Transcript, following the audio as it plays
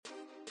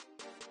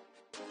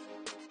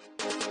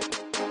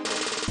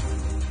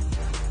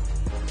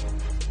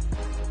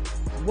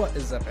What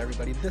is up,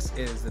 everybody? This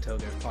is the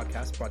Tailgaters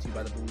Podcast, brought to you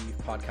by the Believe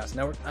Podcast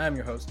Network. I am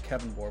your host,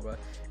 Kevin Borba,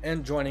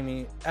 and joining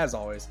me, as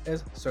always,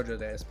 is Sergio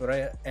de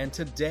Espriella. And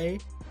today,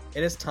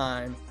 it is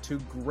time to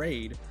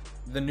grade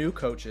the new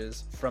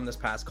coaches from this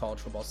past college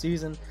football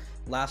season.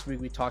 Last week,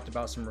 we talked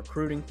about some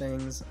recruiting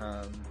things.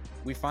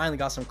 We finally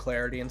got some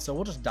clarity, and so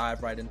we'll just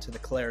dive right into the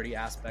clarity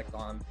aspect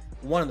on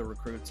one of the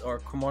recruits, or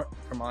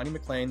Cormani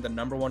McClain, the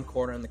number one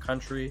corner in the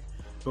country,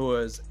 who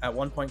was at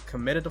one point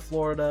committed to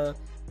Florida,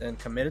 then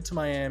committed to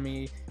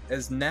Miami,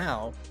 is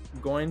now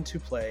going to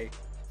play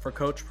for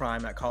Coach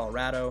Prime at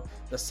Colorado.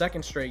 The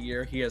second straight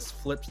year, he has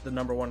flipped the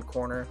number one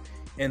corner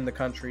in the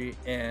country,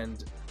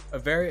 and a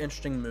very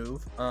interesting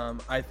move.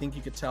 I think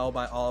you could tell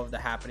by all of the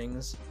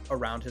happenings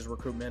around his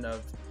recruitment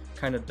of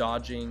kind of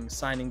dodging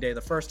signing day the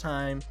first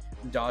time,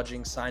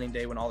 dodging signing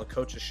day when all the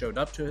coaches showed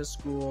up to his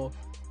school,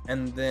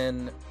 and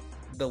then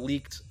the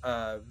leaked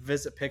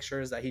visit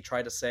pictures that he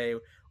tried to say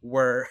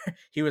where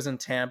he was in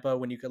Tampa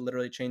when you could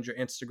literally change your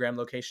Instagram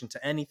location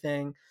to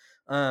anything.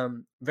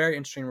 Very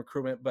interesting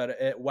recruitment, but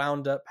it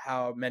wound up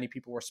how many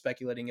people were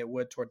speculating it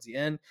would towards the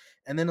end.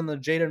 And then on the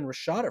Jaden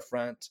Rashada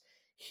front,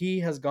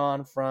 he has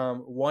gone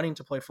from wanting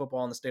to play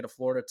football in the state of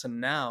Florida to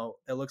now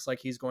it looks like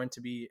he's going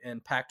to be in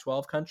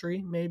Pac-12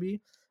 country,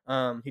 maybe.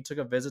 He took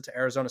a visit to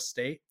Arizona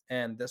State,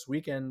 and this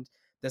weekend,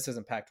 this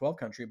isn't Pac-12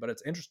 country, but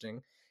it's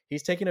interesting.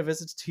 He's taking a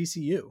visit to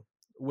TCU,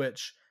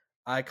 which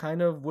I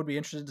kind of would be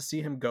interested to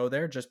see him go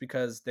there just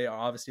because they are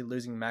obviously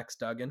losing Max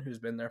Duggan, who's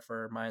been there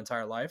for my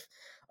entire life.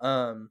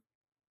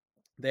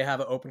 They have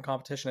an open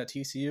competition at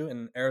TCU,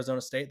 and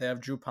Arizona State, they have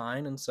Drew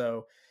Pine. And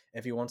so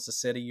if he wants to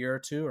sit a year or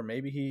two, or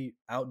maybe he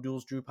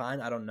outduels Drew Pine,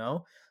 I don't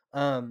know.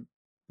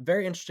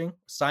 Very interesting.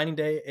 Signing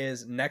day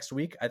is next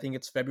week. I think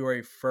it's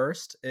February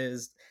 1st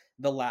is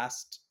the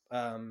last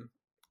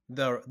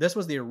this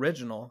was the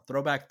original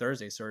Throwback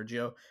Thursday,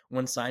 Sergio,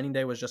 when signing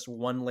day was just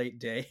one late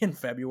day in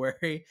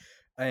February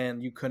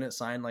and you couldn't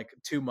sign like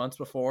 2 months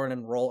before and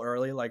enroll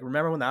early. Like,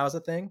 remember when that was a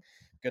thing?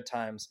 Good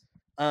times.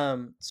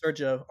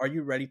 Sergio, are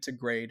you ready to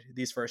grade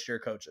these first year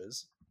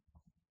coaches?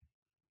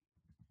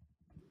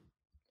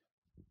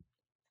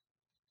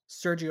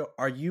 Sergio,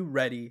 are you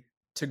ready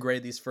to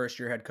grade these first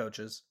year head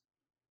coaches?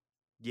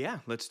 Yeah,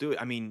 let's do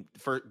it. I mean,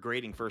 for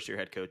grading first year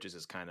head coaches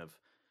is kind of,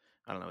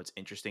 I don't know, it's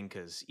interesting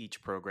because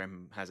each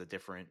program has a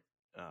different,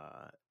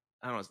 I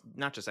don't know,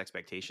 not just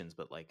expectations,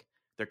 but like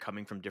they're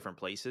coming from different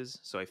places.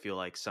 So I feel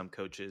like some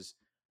coaches,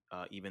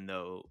 even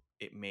though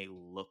it may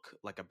look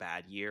like a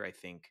bad year, I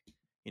think,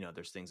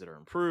 there's things that are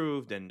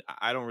improved. And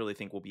I don't really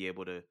think we'll be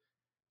able to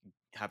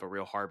have a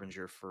real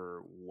harbinger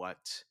for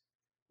what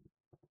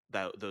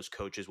those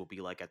coaches will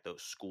be like at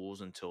those schools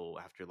until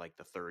after like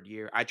the third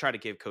year. I try to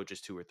give coaches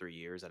 2 or 3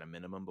 years at a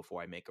minimum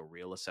before I make a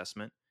real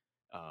assessment.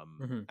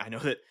 Mm-hmm. I know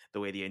that the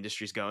way the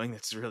industry's going,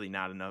 that's really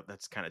not enough.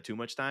 That's kind of too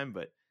much time,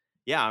 but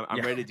yeah, I'm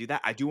Yeah. ready to do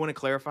that. I do want to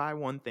clarify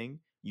one thing.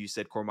 You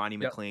said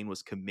Cormani Yep. McClain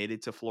was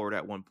committed to Florida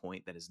at one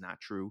point. That is not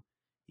true.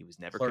 He was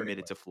never Flirting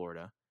committed with. to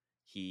Florida.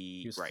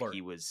 He was Right.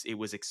 flirting. It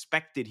was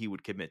expected he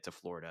would commit to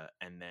Florida,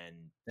 and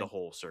then the Thank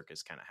whole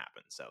circus kind of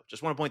happened. So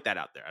just want to point that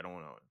out there. I don't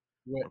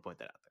you. want to point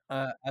that out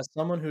there. As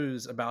someone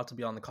who's about to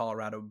be on the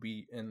Colorado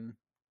beat in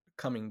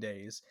coming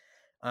days,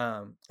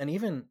 and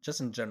even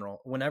just in general,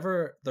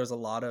 whenever there's a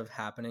lot of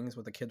happenings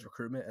with the kids'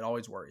 recruitment, it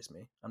always worries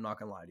me. I'm not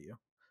gonna lie to you.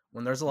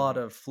 When there's a lot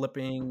Mm-hmm. of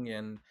flipping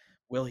and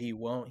will he,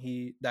 won't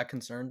he, that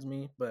concerns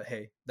me. But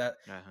hey, that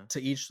Uh-huh.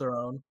 to each their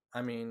own.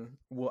 I mean,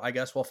 I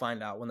guess we'll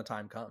find out when the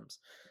time comes.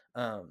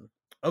 Um,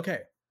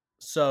 okay,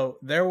 so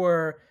there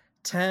were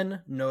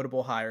 10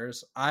 notable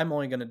hires. I'm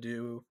only gonna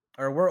do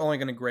or we're only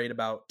going to grade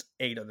about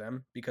 8 of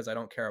them because I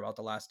don't care about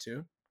the last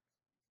 2.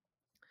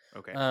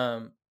 Okay.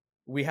 Um,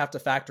 we have to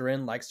factor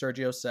in, like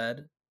Sergio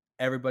said,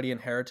 everybody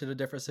inherited a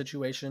different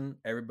situation.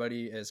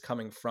 Everybody is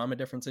coming from a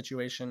different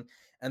situation,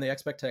 and the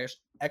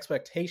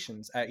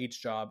expectations at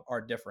each job are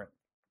different.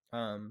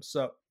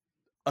 So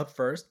up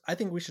first, I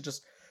think we should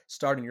just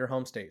start in your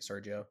home state,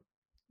 Sergio.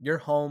 Your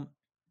home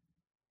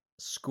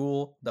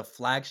school, the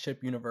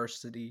flagship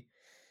university,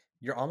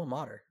 your alma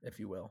mater, if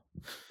you will.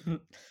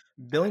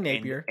 Billy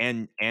Napier.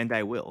 And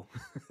I will.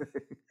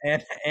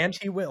 And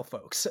he will,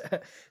 folks.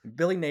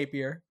 Billy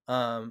Napier,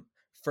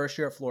 first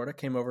year at Florida,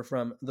 came over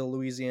from the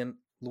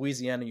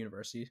Louisiana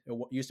University.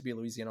 It used to be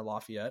Louisiana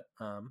Lafayette.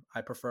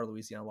 I prefer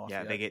Louisiana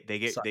Yeah, Lafayette.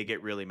 they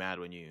get really mad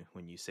when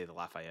you say the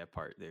Lafayette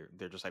part.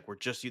 They're just like, we're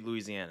just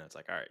Louisiana. It's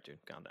like, all right,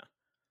 dude, calm down.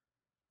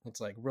 It's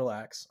like,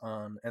 relax.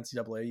 On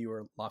NCAA, you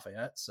were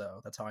Lafayette,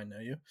 so that's how I know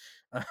you.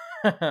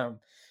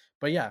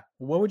 But yeah,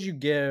 what would you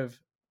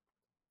give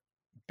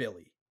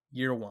Billy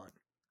year one?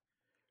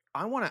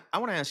 I wanna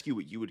ask you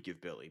what you would give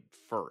Billy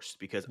first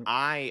because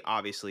I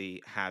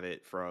obviously have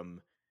it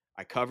from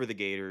I cover the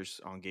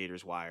Gators on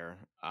Gators Wire.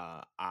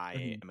 I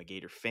Mhm. am a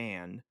Gator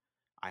fan.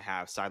 I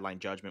have Sideline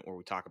Judgment where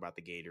we talk about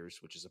the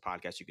Gators, which is a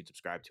podcast you can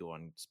subscribe to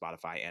on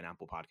Spotify and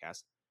Apple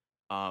Podcasts.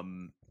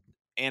 Um,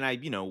 and I,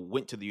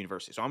 went to the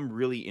university, so I'm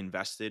really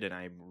invested, and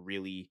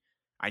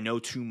I know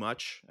too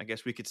much, I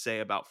guess we could say,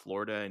 about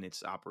Florida and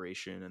its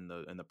operation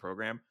and the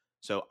program.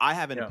 So I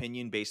have an Yeah.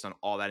 opinion based on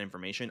all that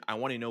information. I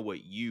want to know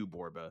what you,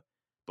 Borba,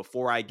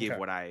 before I give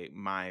Okay.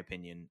 my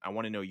opinion. I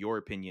want to know your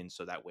opinion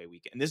so that way we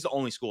can. And this is the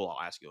only school I'll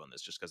ask you on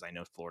this, just because I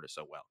know Florida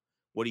so well.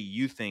 What do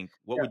you think?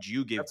 What Yeah. would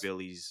you give That's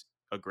Billy's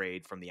a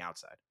grade from the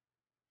outside?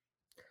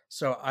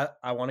 so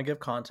I want to give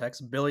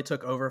context. Billy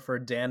took over for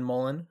Dan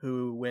Mullen,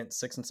 who went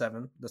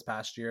 6-7 this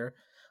past year.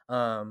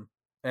 Um,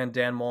 and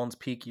Dan Mullen's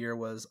peak year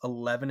was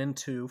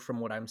 11-2 from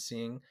what I'm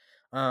seeing.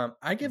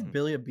 I give Hmm.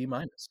 Billy a B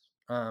minus.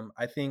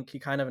 I think he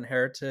kind of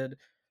inherited,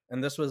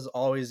 and this was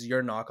always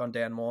your knock on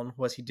Dan Mullen,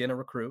 was he didn't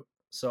recruit.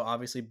 So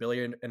obviously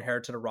Billy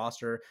inherited a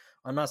roster.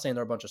 I'm not saying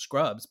they're a bunch of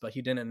scrubs, but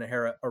he didn't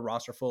inherit a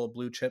roster full of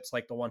blue chips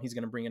like the one he's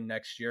going to bring in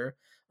next year.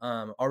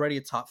 Already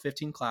a top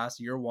 15 class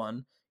year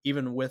one,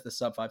 even with a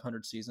sub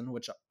 500 season,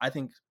 which I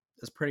think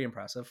is pretty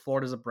impressive.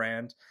 Florida's a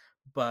brand,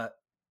 but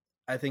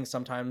I think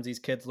sometimes these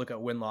kids look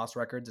at win loss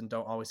records and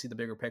don't always see the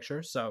bigger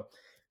picture. So,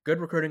 good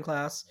recruiting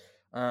class,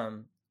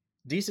 um,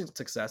 decent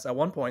success. At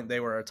one point, they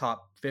were a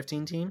top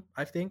 15 team,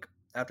 I think,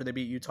 after they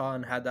beat Utah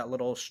and had that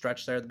little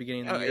stretch there at the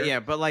beginning of the year. Yeah,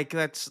 but like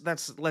that's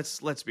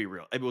let's be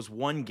real. It was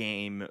one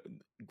game.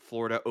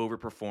 Florida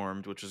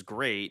overperformed, which was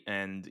great,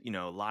 and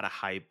a lot of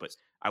hype. But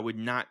I would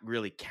not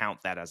really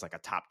count that as like a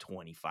top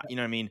 25. You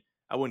know what I mean?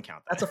 I wouldn't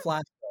count That's that. a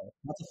flash.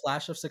 That's a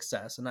flash of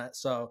success, and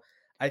so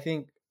I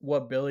think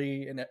what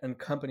Billy and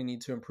company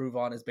need to improve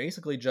on is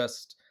basically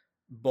just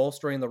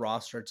bolstering the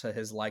roster to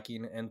his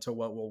liking and to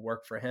what will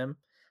work for him.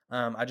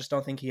 I just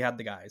don't think he had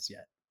the guys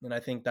yet, and I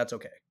think that's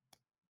okay.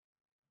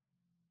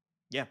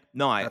 Yeah,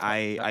 no, I, That's my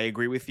I I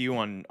agree with you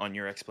on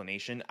your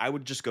explanation. I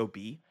would just go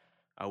B.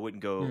 I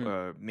wouldn't go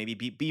Mhm. maybe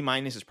B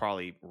minus is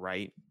probably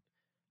right.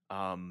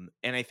 And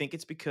I think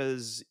it's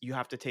because you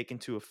have to take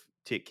into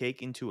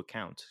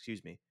account,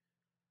 excuse me,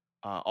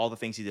 all the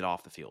things he did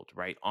off the field,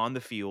 right? On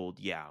the field,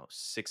 yeah,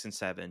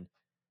 6-7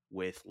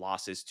 with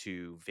losses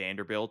to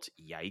Vanderbilt,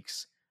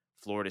 yikes,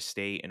 Florida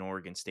State and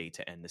Oregon State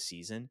to end the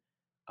season.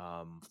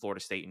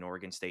 Florida State and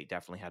Oregon State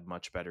definitely had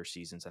much better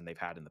seasons than they've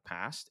had in the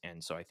past,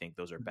 and so I think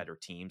those are better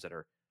teams that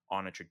are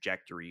on a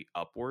trajectory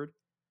upward.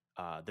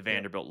 The Yeah.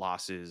 Vanderbilt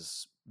loss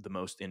is the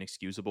most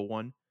inexcusable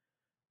one,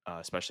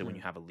 especially when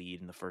you Mhm. have a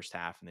lead in the first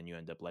half and then you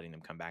end up letting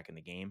them come back in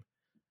the game.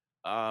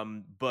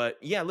 But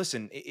yeah,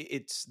 listen,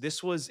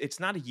 it's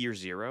not a year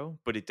zero,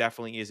 but it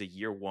definitely is a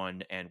year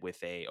one, and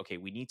with okay,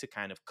 we need to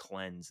kind of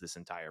cleanse this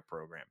entire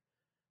program.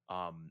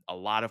 A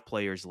lot of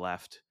players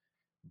left,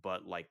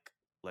 but like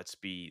let's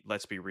be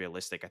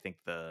realistic. I think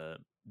the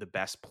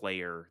best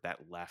player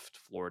that left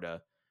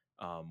Florida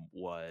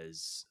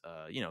was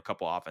a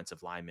couple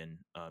offensive linemen.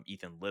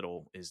 Ethan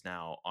Little is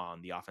now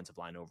on the offensive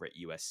line over at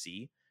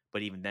USC,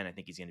 but even then, I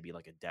think he's going to be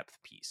like a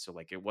depth piece. So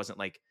like it wasn't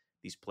like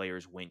these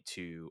players went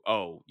to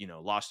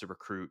lost a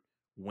recruit,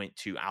 went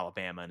to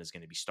Alabama and is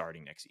going to be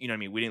starting next. You know what I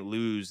mean? We didn't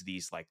lose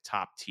these like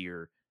top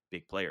tier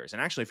big players.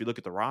 And actually, if you look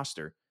at the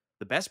roster,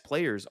 the best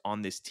players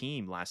on this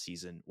team last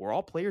season were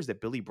all players that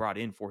Billy brought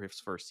in for his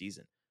first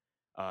season.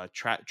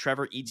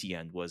 Trevor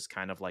Etienne was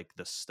kind of like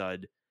the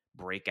stud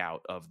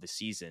breakout of the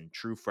season.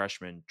 True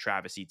freshman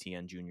Travis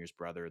Etienne Jr.'s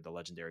brother, the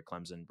legendary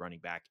Clemson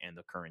running back and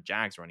the current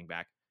Jags running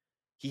back.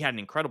 He had an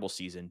incredible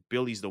season.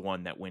 Billy's the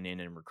one that went in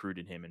and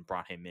recruited him and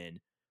brought him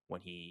in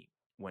when he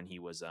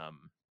was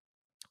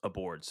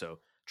aboard. So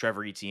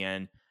Trevor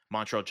Etienne,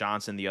 Montrell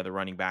Johnson, the other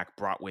running back,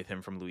 brought with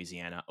him from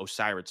Louisiana.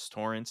 O'Cyrus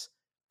Torrence,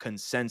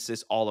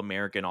 consensus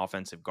All-American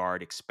offensive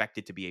guard,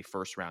 expected to be a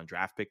first-round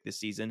draft pick this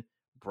season,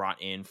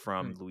 brought in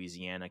from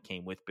Louisiana,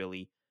 came with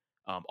Billy.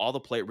 All the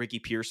play, Ricky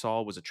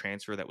Pearsall was a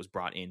transfer that was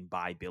brought in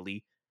by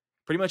Billy.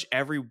 Pretty much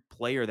every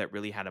player that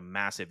really had a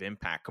massive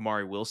impact.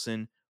 Kamari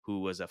Wilson, who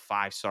was a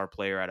 5-star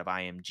player out of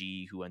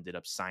IMG, who ended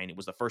up signing,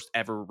 was the first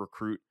ever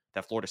recruit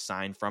that Florida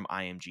signed from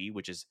IMG,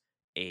 which is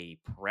a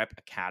prep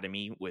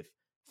academy with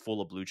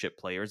full of blue chip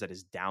players that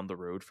is down the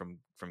road from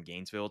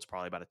Gainesville. It's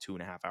probably about a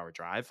 2.5 hour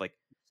drive. Like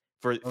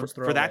for for, Stone's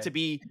for throw that to away.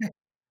 be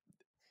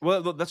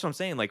well, that's what I'm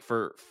saying. Like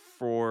for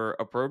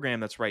a program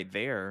that's right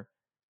there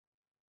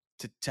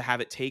to have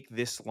it take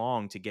this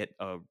long to get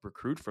a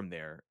recruit from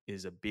there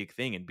is a big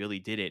thing. And Billy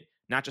did it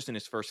not just in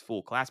his first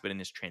full class, but in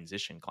his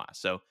transition class.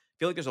 So I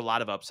feel like there's a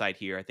lot of upside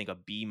here. I think a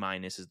B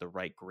minus is the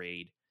right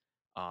grade.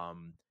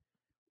 Um,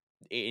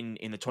 in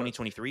the Well,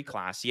 2023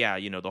 class, yeah,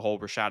 the whole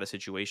Rashada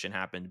situation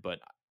happened, but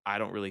I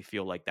don't really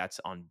feel like that's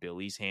on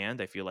Billy's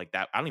hand. I feel like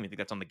that I don't even think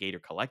that's on the Gator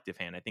collective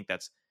hand. I think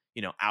that's,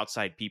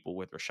 outside people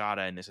with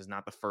Rashada, and this is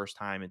not the first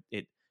time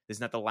this is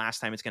not the last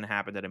time it's going to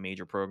happen at a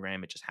major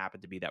program. It just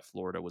happened to be that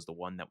Florida was the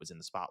one that was in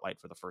the spotlight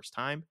for the first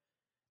time.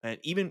 And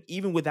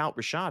even without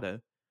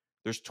Rashada,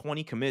 there's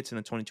 20 commits in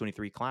the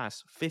 2023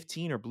 class.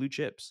 15 are blue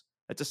chips.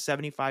 That's a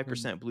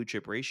mhm. 75% blue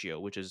chip ratio,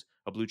 which is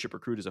a blue chip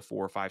recruit is a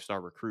 4 or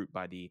 5-star recruit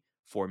by the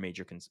four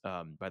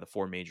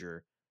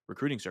major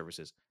recruiting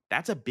services.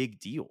 That's a big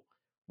deal.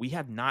 We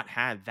have not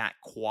had that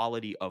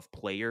quality of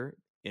player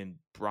and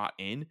brought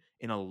in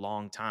a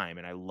long time,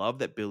 and I love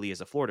that Billy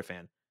is a Florida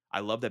fan. I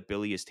love that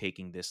Billy is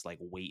taking this like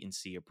wait and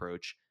see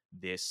approach.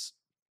 This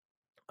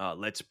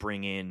let's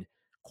bring in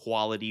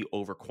quality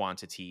over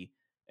quantity,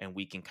 and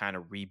we can kind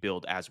of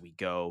rebuild as we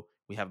go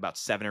We have about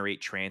 7 or 8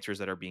 transfers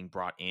that are being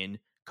brought in. A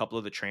couple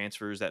of the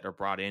transfers that are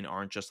brought in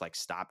aren't just like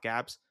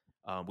stopgaps.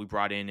 We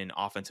brought in an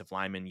offensive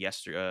lineman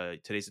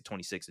yesterday. Today's the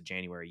 26th of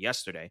January.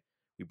 Yesterday,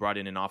 we brought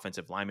in an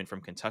offensive lineman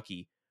from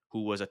Kentucky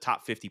who was a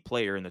top 50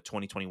 player in the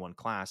 2021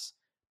 class,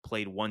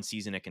 played 1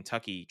 season at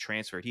Kentucky,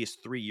 transferred. He has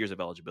 3 years of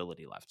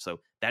eligibility left. So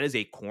that is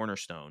a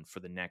cornerstone for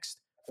the next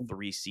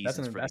 3 That's an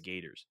seasons for the investment.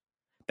 Gators.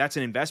 That's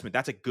an investment.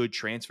 That's a good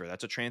transfer.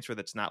 That's a transfer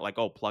that's not like,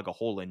 oh, plug a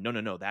hole in.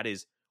 No. That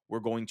is, we're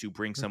going to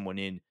bring someone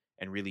in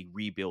and really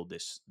rebuild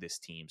this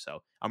team.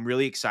 So I'm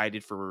really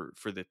excited for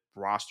the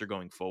roster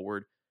going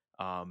forward.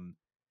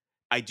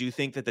 I do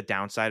think that the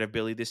downside of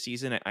Billy this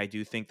season, I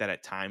do think that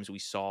at times we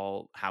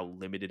saw how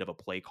limited of a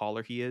play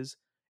caller he is.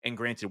 And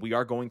granted, we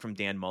are going from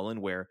Dan Mullen,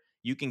 where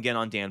you can get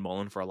on Dan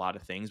Mullen for a lot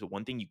of things, but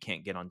one thing you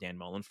can't get on Dan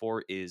Mullen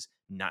for is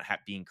not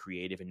being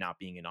creative and not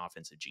being an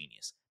offensive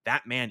genius.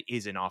 That man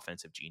is an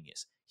offensive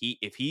genius.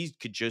 If he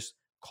could just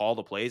call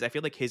the plays, I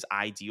feel like his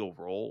ideal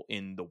role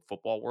in the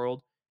football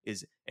world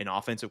is an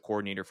offensive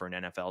coordinator for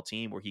an NFL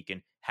team where he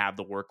can have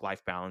the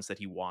work-life balance that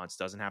he wants,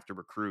 doesn't have to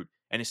recruit,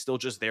 and is still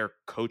just there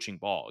coaching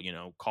ball,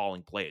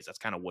 calling plays. That's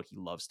kind of what he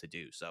loves to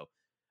do. So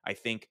I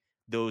think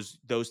those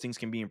things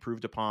can be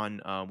improved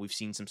upon. We've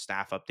seen some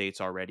staff updates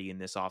already in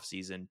this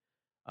offseason.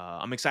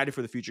 I'm excited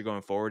for the future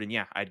going forward. And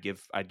yeah, I'd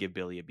give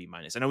Billy a B-.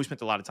 I know we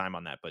spent a lot of time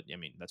on that, but I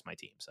mean, that's my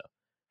team. So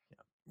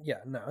Yeah,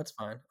 no, it's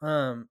fine.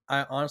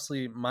 I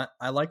honestly,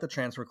 I like the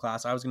transfer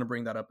class. I was going to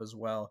bring that up as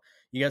well.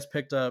 You guys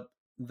picked up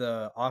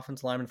the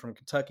offensive lineman from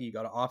Kentucky. You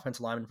got an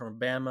offensive lineman from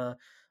Bama,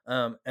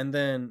 and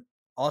then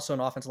also an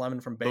offensive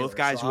lineman from both Baylor. So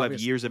guys who have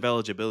obviously, years of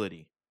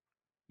eligibility,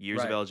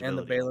 right, and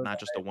the Baylor not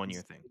just a guy 1-year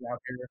is thing. out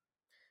here.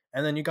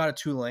 And then you got a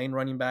Tulane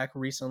running back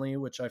recently,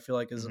 which I feel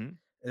like is A few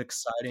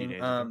exciting. days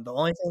ago. The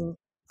only thing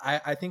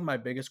I think my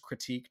biggest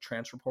critique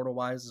transfer portal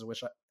wise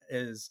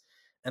is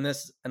and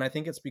I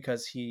think it's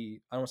because I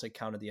don't want to say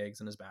counted the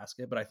eggs in his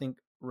basket, but I think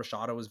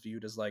Rashada was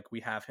viewed as like, we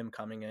have him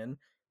coming in,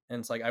 and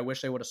it's like, I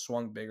wish they would have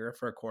swung bigger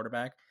for a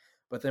quarterback.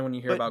 But then when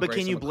you hear about But can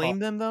Grayson you McCall, blame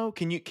them though?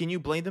 Can you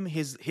blame them?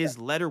 His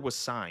letter was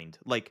signed.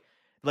 Like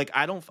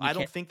I you don't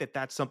can't. think that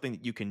that's something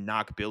that you can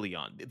knock Billy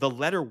on. The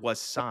letter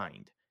was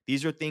signed.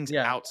 These are things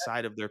Yeah,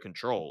 outside of their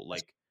control.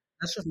 that's, Like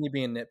that's just me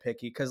being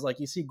nitpicky, because like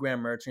you see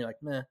Graham Mertz and you're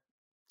like, meh,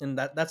 and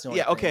that's the only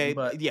yeah, thing. okay,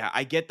 But yeah,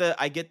 I get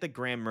the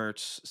Graham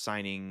Mertz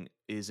signing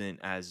isn't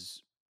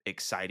as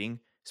exciting,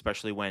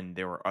 especially when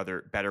there were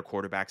other better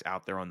quarterbacks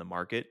out there on the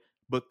market.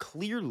 But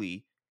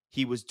clearly,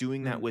 he was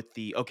doing that mm, with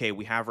the okay,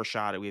 we have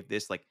Rashada, we have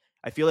this. Like,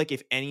 I feel like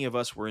if any of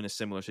us were in a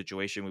similar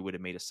situation, we would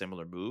have made a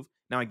similar move.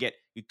 Now, I get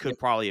you yeah, could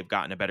probably have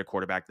gotten a better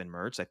quarterback than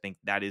Mertz. I think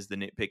that is the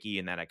nitpicky,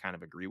 and that I kind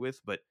of agree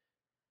with. But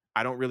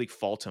I don't really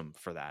fault him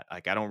for that.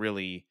 Like, I don't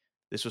really.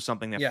 This was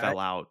something that yeah, fell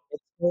out.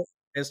 it's You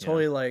know.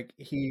 totally like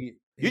he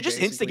You're just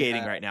basically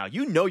instigating had. right now.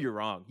 You know you're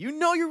wrong. You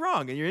know you're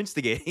wrong, and you're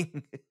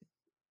instigating.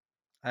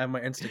 I have my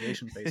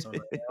instigation face on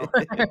right now.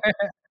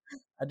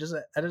 I just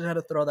had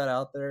to throw that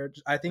out there.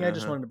 I think I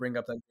just Uh-huh. wanted to bring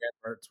up that Grant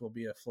Mertz will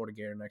be a Florida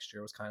Gator next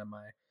year, was kind of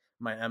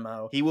my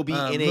mo. He will be in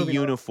a Moving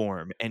on.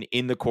 uniform and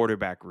in the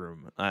quarterback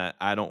room.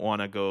 I don't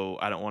want to go.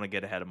 I don't want to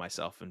get ahead of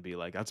myself and be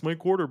like, "That's my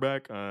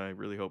quarterback." I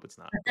really hope it's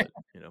not, but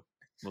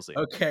we'll see.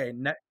 Okay,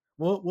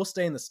 we'll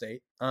stay in the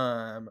state.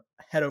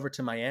 Head over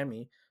to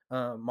Miami.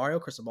 Mario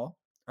Cristobal.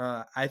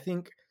 I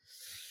think.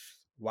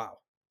 Wow.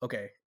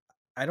 Okay.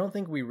 I don't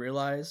think we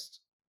realized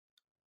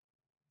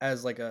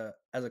as a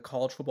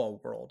college football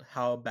world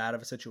how bad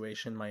of a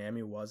situation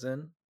Miami was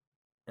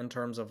in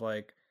terms of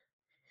like,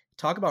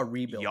 talk about Y'all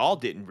rebuilding.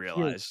 didn't He is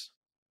realize.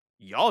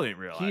 Y'all didn't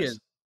he is realize.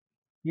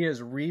 he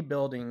is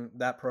rebuilding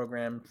that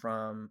program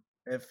from,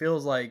 it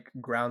feels like,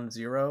 ground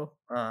zero.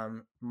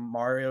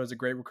 Mario is a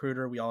great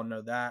recruiter. We all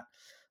know that.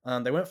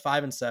 They went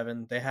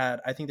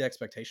 5-7. I think the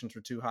expectations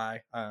were too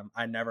high.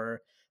 I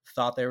never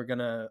thought they were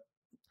gonna.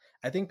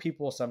 I think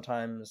people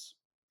sometimes,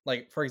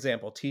 like for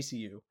example,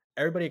 TCU.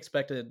 Everybody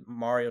expected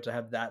Mario to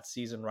have that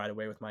season right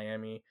away with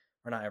Miami,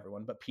 or not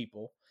everyone, but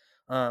people.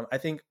 I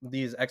think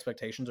these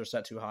expectations are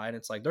set too high, and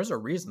it's like, there's a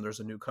reason there's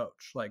a new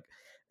coach. Like,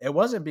 it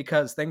wasn't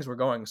because things were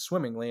going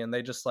swimmingly and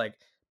they just like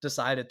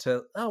decided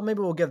to, oh, maybe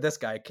we'll give this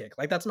guy a kick.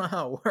 Like, that's not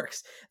how it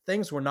works.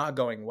 Things were not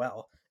going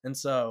well, and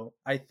so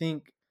I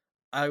think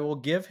I will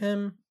give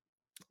him.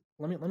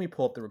 Let me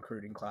pull up the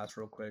recruiting class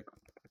real quick,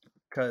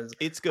 because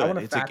It's I good. want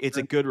to It's a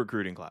factor. good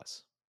recruiting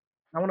class.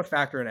 I want to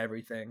factor in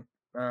everything.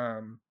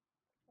 Um,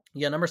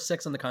 yeah, number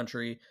 6 in the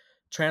country,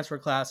 transfer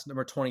class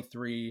number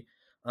 23.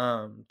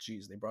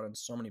 Geez, they brought in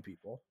so many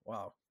people.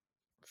 Wow,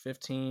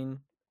 15,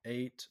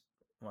 8.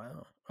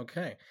 Wow.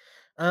 Okay.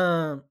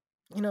 Um,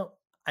 you know,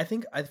 I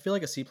feel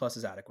like a C+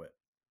 is adequate.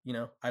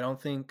 I don't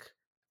think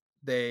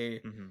they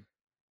Hmm.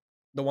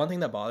 the one thing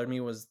that bothered me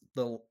was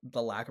the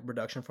lack of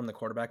production from the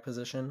quarterback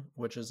position,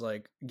 which is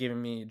like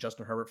giving me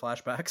Justin Herbert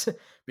flashbacks,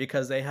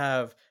 because they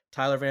have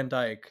Tyler Van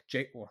Dyke,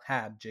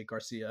 had Jake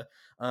Garcia,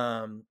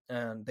 and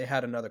they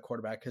had another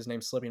quarterback. His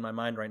name's slipping my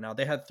mind right now.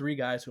 They had 3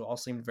 guys who all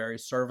seemed very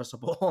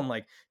serviceable, and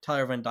like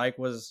Tyler Van Dyke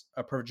was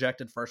a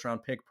projected first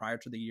round pick prior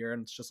to the year,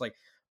 and it's just like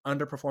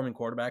underperforming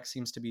quarterback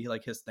seems to be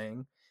like his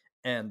thing.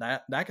 and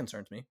that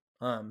concerns me.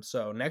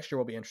 So next year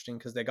will be interesting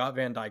because they got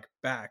Van Dyke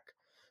back.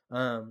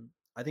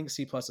 I think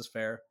C plus is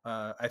fair.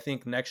 I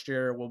think next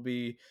year will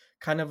be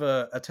kind of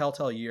a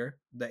telltale year.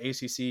 The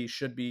ACC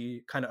should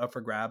be kind of up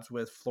for grabs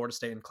with Florida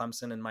State and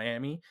Clemson and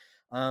Miami.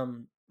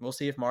 We'll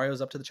see if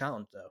Mario's up to the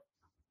challenge, though.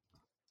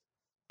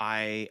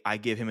 I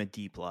give him a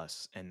D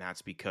plus, and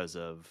that's because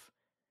of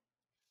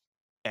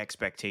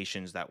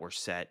expectations that were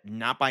set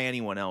not by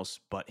anyone else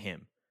but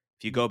him.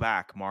 If you go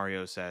back,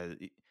 Mario is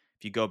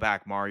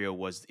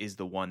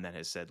the one that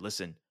has said,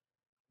 "Listen,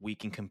 we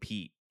can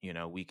compete. You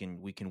know, we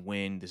can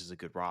win. This is a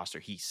good roster."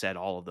 He said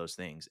all of those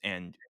things,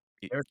 and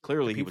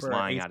clearly he Compete was for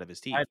lying out of his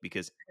teeth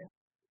because.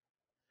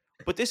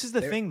 But this is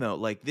the thing, though.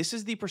 Like, this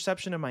is the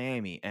perception of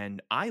Miami,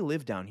 and I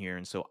live down here,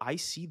 and so I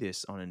see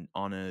this on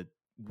a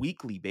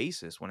weekly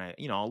basis when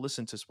I'll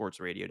listen to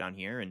sports radio down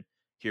here and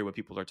hear what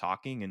people are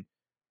talking, and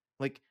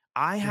like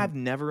I have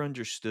never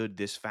understood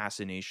this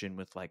fascination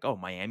with like, oh,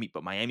 Miami,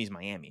 but Miami's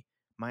Miami.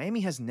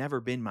 Miami has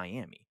never been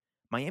Miami.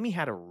 Miami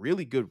had a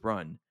really good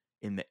run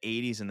in the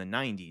 80s and the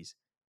 90s,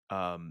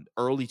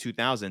 early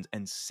 2000s,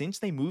 and since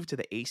they moved to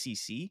the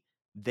ACC,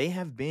 they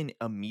have been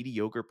a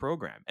mediocre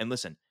program. And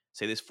listen,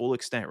 say this full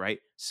extent, right?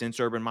 Since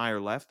Urban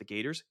Meyer left, the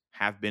Gators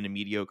have been a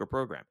mediocre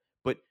program.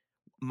 But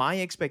my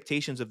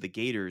expectations of the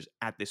Gators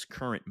at this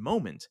current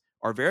moment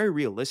are very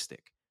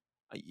realistic.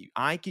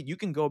 You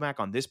can go back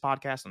on this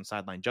podcast, on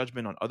Sideline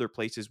Judgment, on other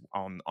places,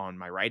 on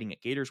my writing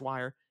at Gators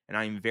Wire, and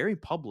I am very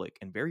public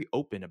and very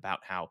open about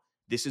how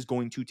this is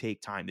going to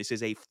take time. This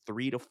is a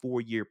 3 to 4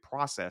 year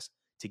process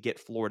to get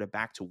Florida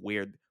back to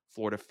where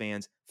Florida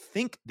fans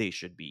think they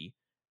should be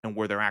and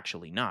where they're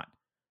actually not.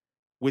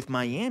 With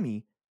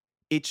Miami,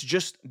 it's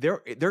just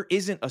there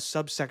isn't a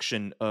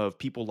subsection of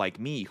people like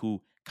me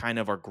who kind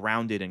of are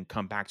grounded and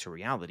come back to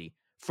reality.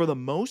 For the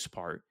most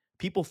part,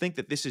 people think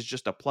that this is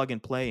just a plug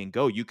and play and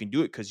go. You can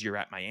do it because you're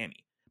at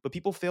Miami. But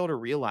people fail to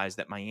realize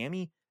that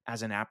Miami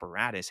as an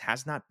apparatus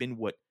has not been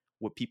what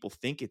people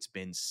think it's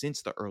been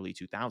since the early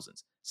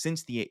 2000s,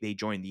 since they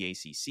joined the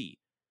ACC.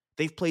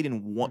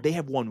 They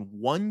have won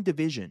one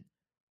division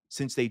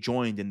since they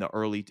joined in the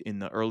early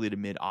to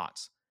mid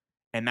aughts.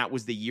 And that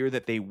was the year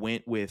that they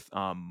went with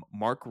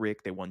Mark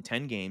Richt. They won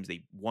 10 games.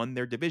 They won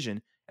their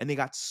division, and they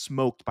got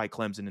smoked by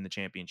Clemson in the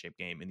championship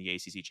game, in the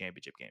ACC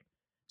championship game.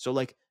 So,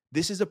 like,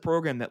 this is a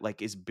program that,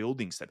 like, is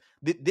building stuff.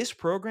 This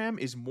program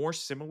is more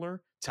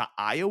similar to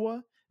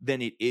Iowa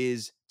than it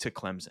is to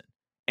Clemson.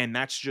 And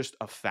that's just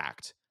a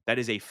fact. That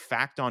is a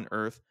fact on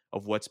earth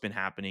of what's been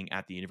happening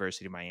at the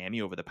University of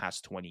Miami over the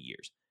past 20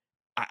 years.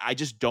 I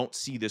just don't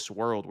see this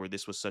world where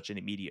this was such an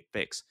immediate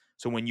fix.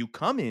 So when you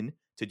come in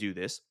to do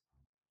this,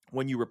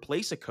 when you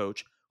replace a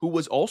coach who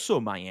was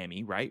also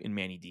Miami, right, in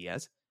Manny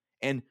Diaz,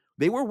 and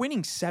they were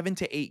winning 7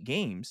 to 8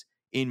 games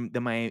in the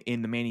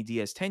Manny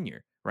Diaz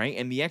tenure, right?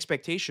 And the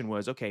expectation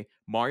was, okay,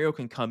 Mario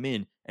can come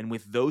in and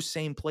with those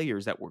same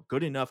players that were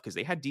good enough, because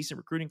they had decent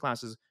recruiting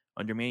classes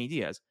under Manny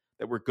Diaz,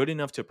 that were good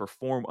enough to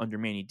perform under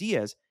Manny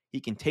Diaz, he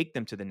can take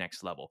them to the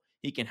next level.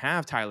 He can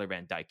have Tyler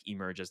Van Dyke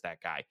emerge as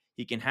that guy.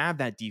 He can have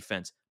that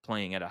defense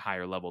playing at a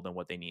higher level than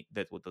what they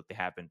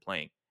have been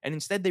playing. And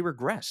instead, they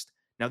regressed.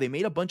 Now, they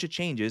made a bunch of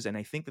changes, and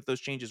I think that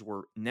those changes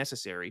were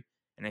necessary.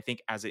 And I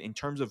think in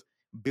terms of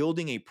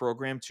building a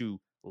program to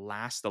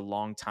last a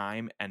long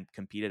time and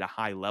compete at a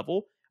high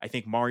level, I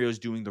think Mario's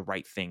doing the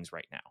right things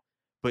right now.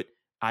 But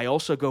I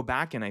also go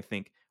back and I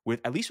think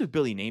at least with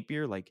Billy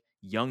Napier, like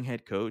young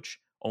head coach,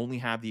 only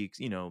have the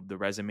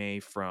resume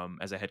from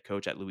as a head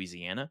coach at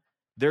Louisiana.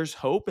 There's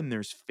hope and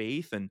there's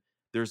faith and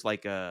there's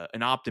like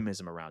an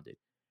optimism around it.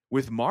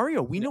 With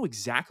Mario, we know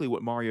exactly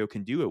what Mario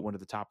can do at one of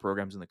the top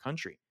programs in the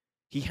country.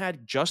 He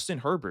had Justin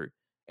Herbert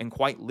and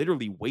quite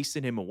literally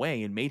wasted him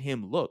away and made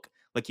him look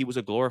like he was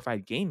a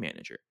glorified game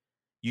manager.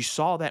 You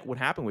saw that what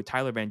happened with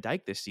Tyler Van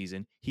Dyke this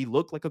season. He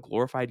looked like a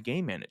glorified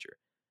game manager.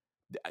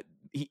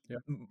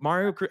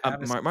 Mario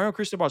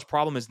Cristobal's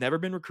problem has never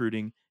been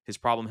recruiting. His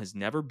problem has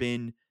never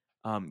been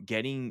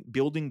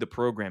building the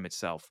program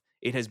itself.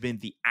 It has been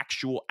the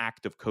actual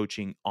act of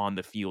coaching on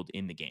the field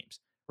in the games,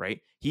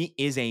 right?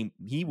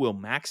 He will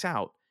max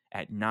out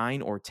at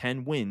 9 or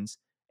 10 wins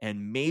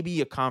and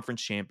maybe a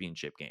conference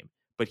championship game,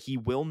 but he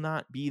will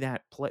not be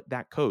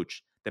that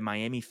coach that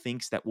Miami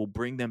thinks that will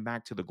bring them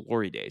back to the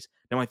glory days.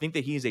 Now, I think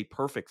that he is a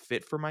perfect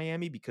fit for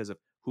Miami because of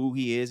who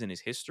he is and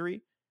his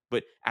history.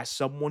 But as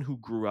someone who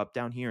grew up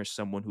down here, as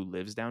someone who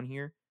lives down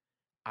here,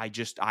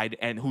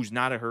 and who's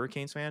not a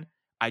Hurricanes fan,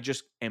 I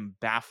just am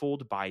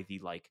baffled by the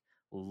like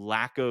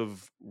lack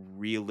of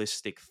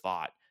realistic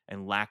thought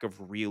and lack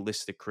of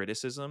realistic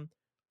criticism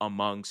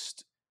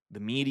amongst the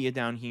media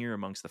down here,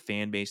 amongst the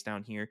fan base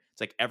down here.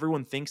 It's like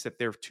everyone thinks that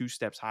they're 2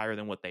 steps higher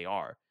than what they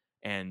are.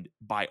 And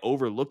by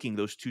overlooking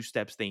those 2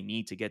 steps they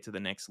need to get to the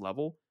next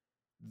level,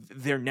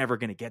 they're never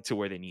going to get to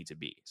where they need to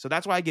be. So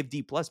that's why I give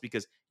D plus,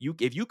 because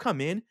if you come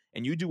in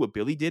and you do what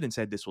Billy did and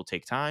said, this will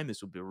take time,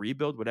 this will be a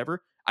rebuild,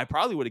 whatever, I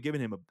probably would have given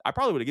him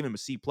a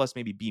C plus,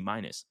 maybe B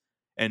minus.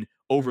 and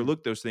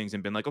overlooked those things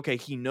and been like, okay,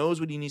 he knows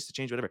what he needs to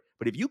change, whatever.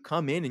 But if you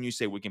come in and you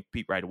say we can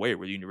compete right away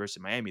with the University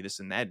of Miami, this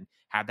and that, and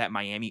have that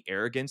Miami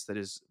arrogance that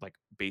is like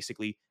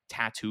basically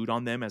tattooed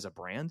on them as a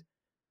brand,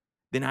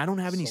 then I don't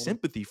have any Sold.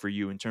 sympathy for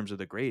you in terms of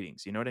the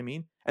gradings. You know what I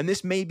mean? And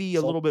this may be a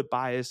Sold. little bit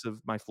biased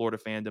of my Florida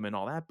fandom and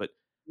all that, but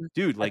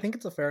dude, I like, think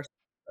it's a fair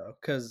though,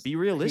 because be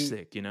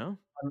realistic, you know?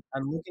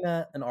 I'm looking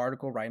at an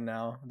article right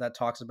now that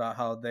talks about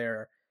how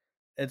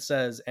it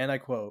says, and I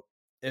quote,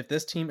 if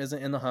this team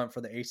isn't in the hunt for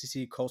the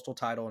ACC Coastal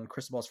title in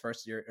Cristobal's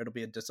first year, it'll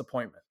be a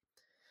disappointment.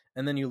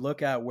 And then you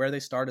look at where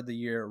they started the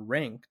year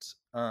ranked.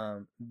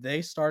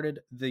 They started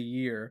the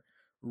year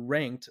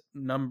ranked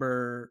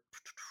number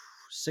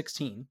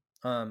 16.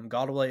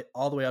 Got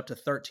all the way up to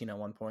 13 at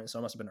one point, so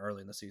it must have been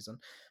early in the season.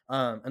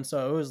 And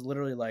so it was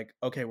literally like,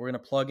 okay, we're gonna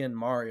plug in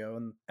Mario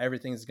and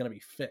everything's gonna be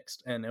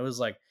fixed. And it was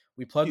like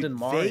we plugged in Dude,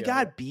 Mario.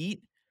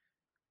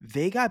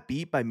 They got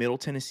beat by Middle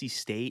Tennessee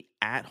State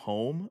at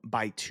home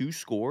by 2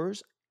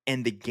 scores,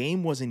 and the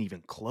game wasn't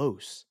even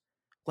close.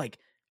 Like,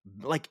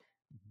 like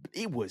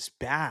it was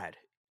bad.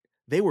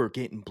 They were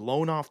getting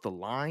blown off the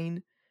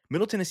line.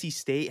 Middle Tennessee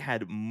State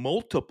had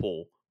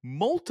multiple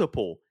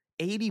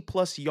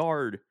 80-plus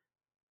yard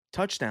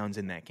touchdowns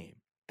in that game.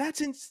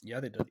 Yeah,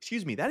 they did.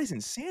 Excuse me, that is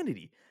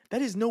insanity.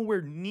 That is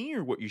nowhere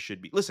near what you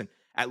should be. Listen,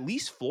 at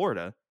least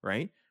Florida,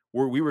 right?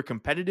 Where we were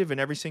competitive in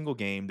every single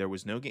game. There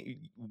was no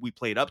game. We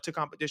played up to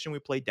competition. We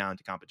played down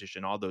to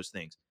competition. All those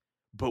things,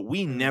 but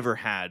we never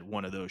had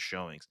one of those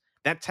showings.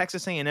 That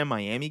Texas A&M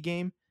Miami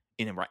game,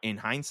 in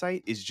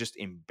hindsight, is just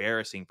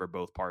embarrassing for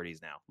both parties.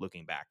 Now,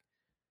 looking back,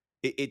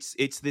 it's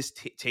this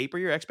taper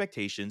your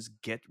expectations,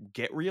 get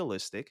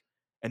realistic,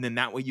 and then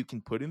that way you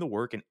can put in the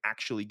work and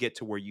actually get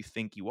to where you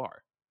think you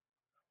are.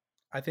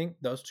 I think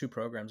those two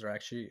programs are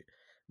actually,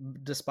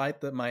 despite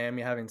the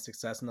Miami having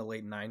success in the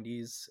late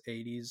 90s,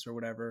 80s, or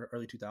whatever,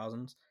 early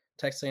 2000s,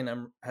 Texas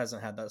A&M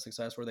hasn't had that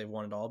success where they've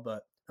won it all,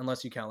 but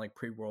unless you count like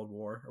pre-World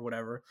War or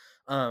whatever.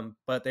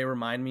 But they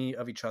remind me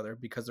of each other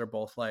because they're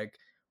both like,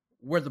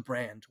 we're the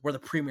brand, we're the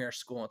premier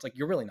school. It's like,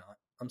 you're really not.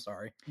 I'm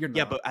sorry, you're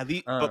Yeah, not. but at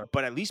least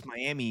but at least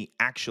Miami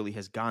actually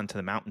has gone to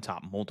the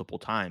mountaintop multiple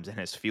times and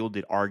has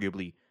fielded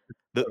arguably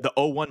the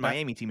 01 that,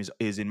 Miami team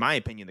is in my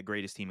opinion the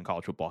greatest team in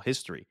college football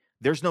history.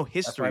 There's no that's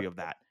why history of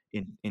that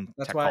in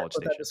that's Tech why I College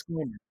put that Station.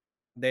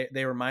 disclaimer.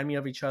 They remind me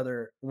of each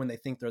other when they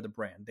think they're the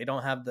brand. They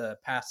don't have the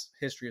past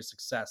history of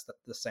success that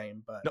the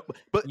same, but No,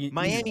 but you know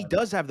Miami what I mean.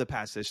 does have the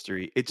past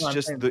history. It's No, I'm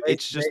just saying the as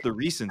each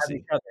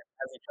recency. other,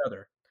 as each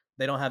other.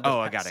 They don't have the Oh,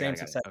 I got it. same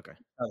Got it. success Okay. as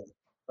each other,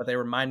 but they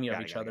remind me of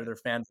Got it. each Got it. other. Got it. Their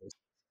fan base.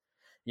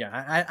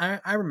 Yeah,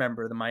 I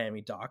remember the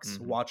Miami Docs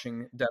Mm-hmm.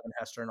 watching Devin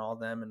Hester and all of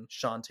them, and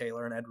Sean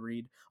Taylor and Ed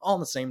Reed all on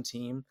the same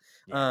team.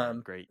 Yeah, man.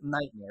 Great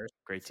Nightmares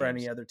for teams.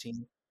 any other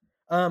team.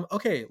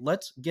 Okay,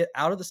 let's get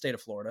out of the state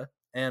of Florida,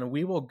 and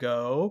we will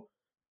go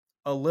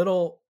a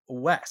little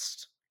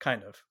west,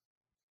 kind of.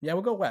 Yeah,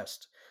 we'll go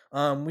west.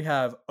 We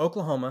have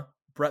Oklahoma,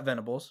 Brent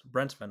Venables,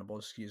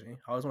 excuse me.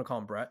 I always want to call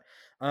him Brett.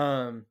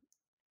 And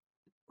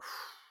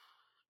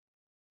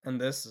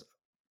this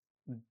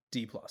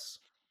D plus.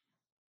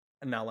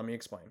 And now let me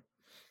explain.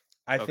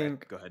 I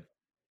think go ahead.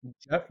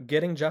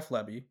 getting Jeff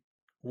Lebby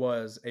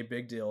was a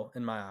big deal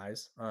in my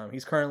eyes.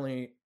 He's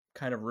currently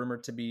kind of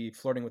rumored to be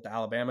flirting with the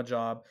Alabama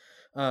job.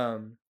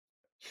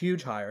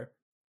 Huge hire.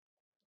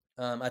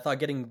 I thought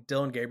getting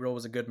Dylan Gabriel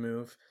was a good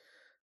move,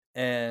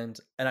 and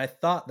I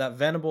thought that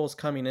Venables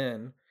coming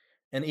in,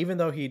 and even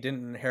though he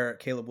didn't inherit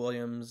Caleb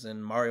Williams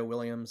and Mario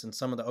Williams and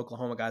some of the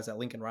Oklahoma guys that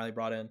Lincoln Riley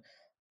brought in,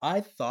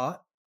 I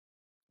thought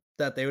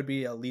that they would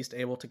be at least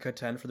able to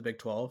contend for the Big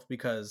 12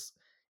 because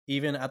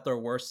even at their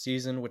worst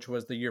season, which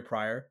was the year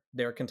prior,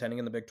 they were contending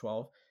in the Big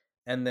 12.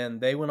 And then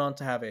they went on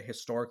to have a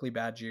historically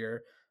bad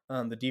year.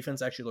 The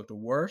defense actually looked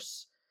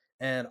worse.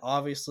 And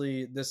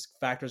obviously, this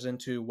factors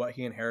into what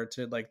he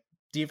inherited. Like,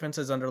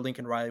 defenses under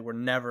Lincoln Riley were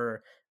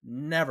never,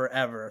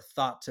 ever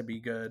thought to be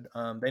good.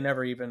 They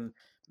never even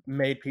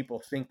made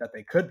people think that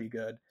they could be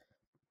good.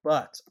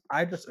 But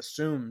I just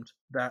assumed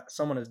that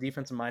someone as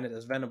defensive minded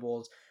as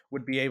Venables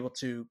would be able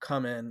to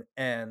come in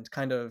and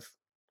kind of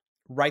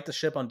right the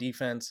ship on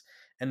defense,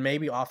 and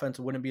maybe offense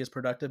wouldn't be as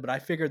productive. But I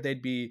figured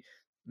they'd be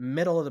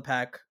middle of the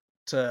pack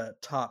to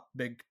top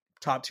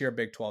tier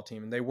Big 12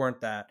 team, and they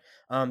weren't that.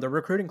 The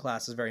recruiting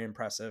class is very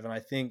impressive, and I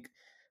think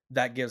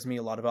that gives me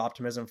a lot of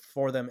optimism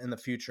for them in the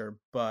future.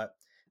 But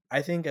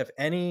I think if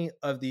any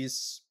of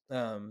these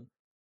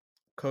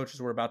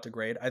coaches were about to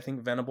grade, I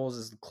think Venables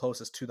is the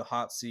closest to the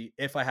hot seat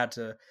if I had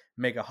to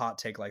make a hot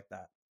take like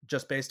that,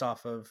 just based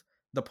off of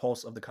the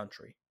pulse of the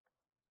country.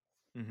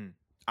 Mm-hmm.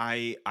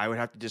 I would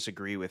have to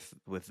disagree with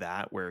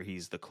that, where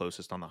he's the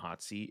closest on the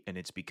hot seat, and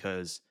it's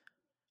because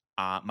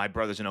my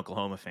brother's an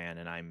Oklahoma fan,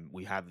 and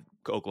we have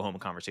Oklahoma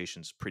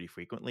conversations pretty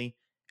frequently,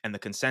 and the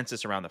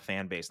consensus around the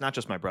fan base, not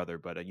just my brother,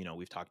 but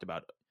we've talked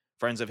about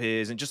friends of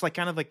his, and just like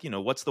kind of like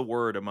what's the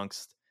word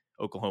amongst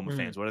Oklahoma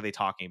fans? What are they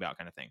talking about,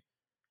 kind of thing.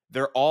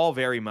 They're all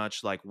very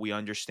much like, we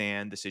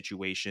understand the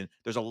situation.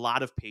 There's a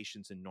lot of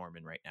patience in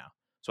Norman right now,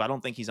 so I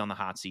don't think he's on the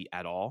hot seat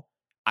at all.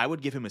 I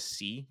would give him a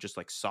C, just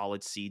like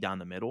solid C down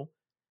the middle.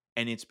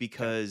 And it's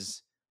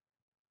because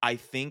I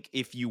think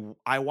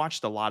I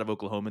watched a lot of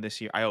Oklahoma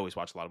this year. I always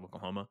watch a lot of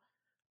Oklahoma.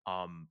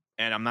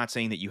 And I'm not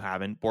saying that you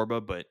haven't,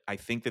 Borba, but I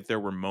think that there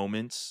were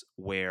moments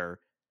where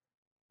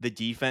the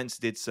defense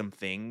did some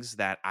things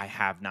that I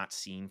have not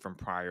seen from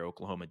prior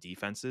Oklahoma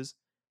defenses.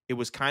 It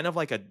was kind of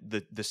like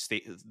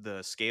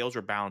the scales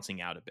were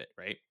balancing out a bit,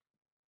 right?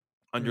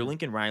 Under Mm,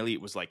 Lincoln Riley,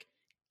 it was like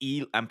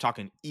I'm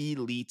talking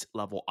elite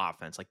level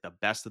offense, like the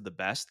best of the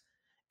best,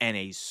 and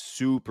a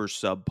super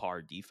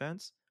subpar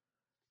defense.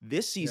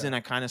 This season, yeah.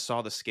 I kind of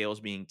saw the scales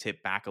being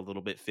tipped back a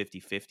little bit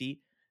 50-50.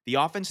 The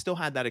offense still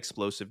had that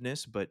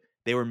explosiveness, but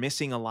they were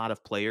missing a lot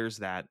of players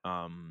that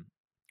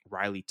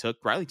Riley took.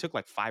 Riley took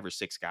like 5 or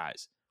 6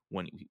 guys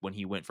when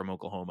he went from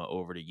Oklahoma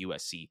over to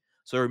USC.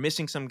 So they were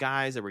missing some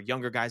guys. There were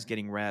younger guys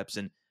getting reps,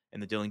 and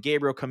the Dylan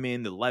Gabriel come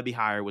in. The Levy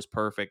hire was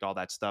perfect, all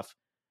that stuff.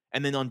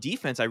 And then on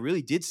defense, I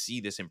really did see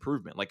this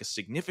improvement, like a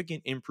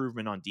significant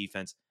improvement on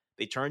defense.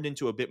 They turned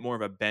into a bit more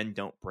of a bend,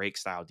 don't break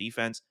style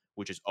defense,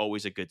 which is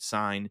always a good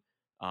sign.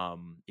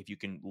 If you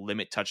can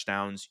limit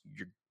touchdowns,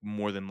 you're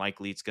more than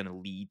likely it's going to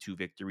lead to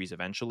victories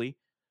eventually.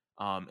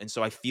 And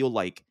so I feel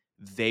like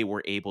they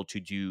were able to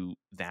do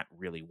that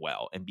really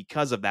well. And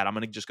because of that, I'm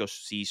going to just go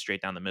see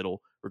straight down the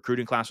middle.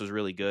 Recruiting class was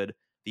really good.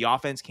 The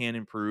offense can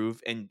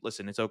improve. And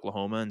listen, it's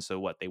Oklahoma. And so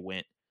what? They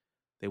went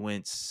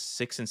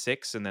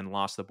 6-6 and then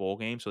lost the bowl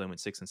game. So they went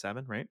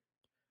 6-7, right?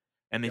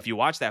 And Yep. if you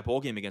watch that bowl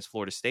game against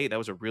Florida State, that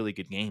was a really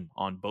good game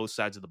on both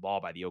sides of the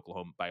ball by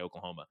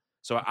Oklahoma.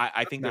 So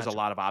I think there's a Matchup.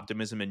 lot of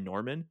optimism in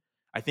Norman.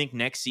 I think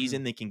next Mm,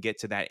 season they can get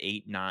to that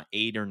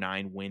 8 or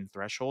 9 win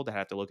threshold. I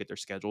have to look at their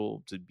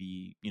schedule to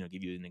be,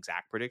 give you an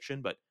exact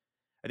prediction, but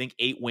I think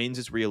 8 wins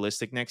is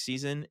realistic next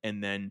season.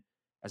 And then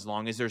as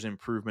long as there's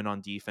improvement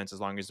on defense, as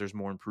long as there's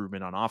more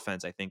improvement on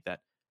offense, I think that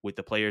with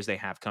the players they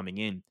have coming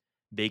in,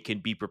 they can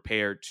be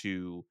prepared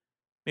to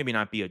maybe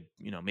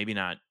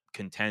not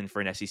contend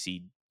for an SEC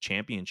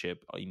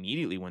championship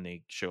immediately when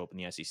they show up in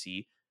the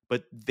SEC,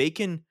 but they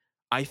can.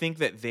 I think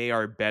that they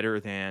are better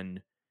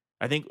than.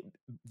 I think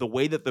the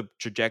way that the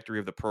trajectory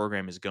of the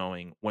program is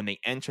going when they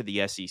enter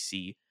the SEC,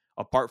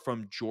 apart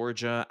from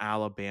Georgia,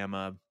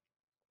 Alabama,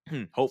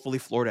 hopefully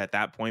Florida at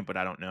that point, but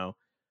I don't know.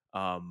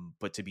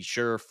 But to be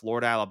sure,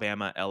 Florida,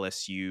 Alabama,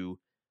 LSU,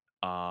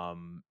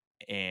 um,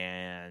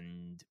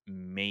 and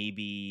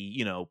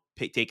maybe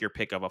take your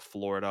pick of a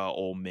Florida,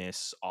 Ole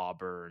Miss,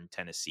 Auburn,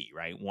 Tennessee,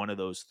 right? One of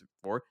those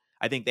four.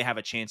 I think they have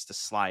a chance to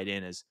slide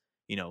in as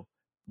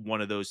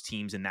one of those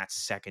teams in that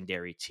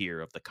secondary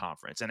tier of the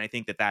conference, and I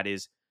think that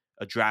is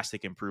a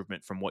drastic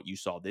improvement from what you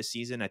saw this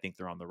season. I think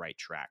they're on the right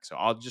track. So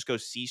I'll just go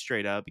C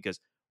straight up because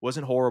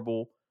wasn't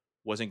horrible,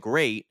 wasn't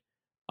great,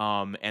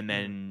 and mm.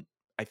 then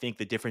I think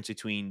the difference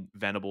between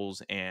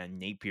Venables and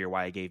Napier,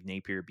 why I gave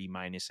Napier B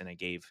minus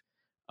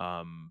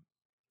um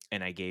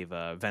and I gave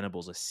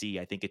Venables a C.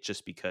 I think it's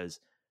just because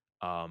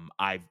I'm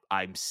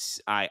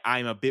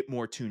a bit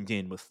more tuned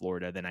in with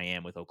Florida than I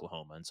am with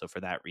Oklahoma, and so for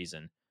that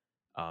reason,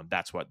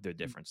 that's what the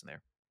difference in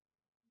there.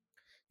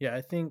 Yeah,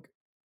 I think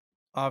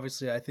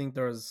obviously, I think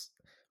there was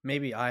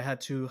maybe I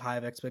had too high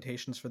of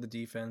expectations for the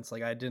defense.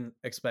 Like I didn't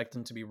expect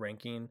them to be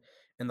ranking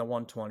in the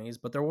 120s,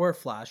 but there were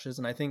flashes,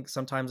 and I think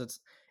sometimes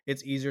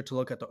it's easier to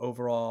look at the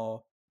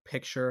overall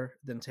picture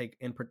than take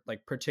in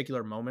like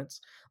particular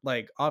moments.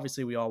 Like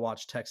obviously, we all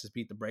watched Texas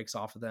beat the brakes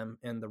off of them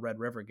in the Red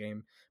River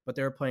game, but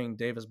they were playing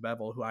Davis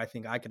Bevel, who I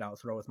think I could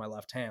outthrow with my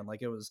left hand.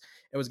 Like it was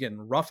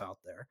getting rough out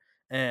there,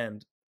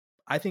 and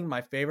I think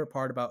my favorite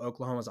part about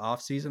Oklahoma's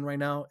offseason right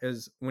now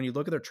is when you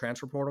look at their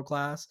transfer portal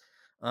class.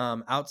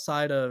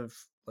 Outside of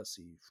let's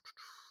see,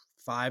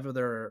 five of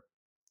their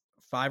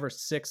 5 or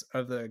 6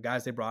 of the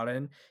guys they brought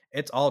in,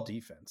 it's all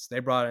defense. They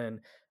brought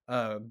in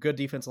a good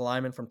defensive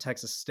lineman from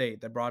Texas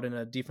State. They brought in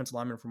a defensive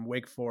lineman from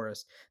Wake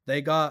Forest.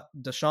 They got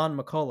Deshaun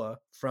McCullough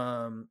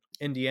from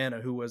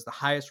Indiana, who was the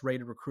highest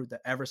rated recruit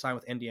that ever signed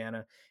with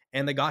Indiana.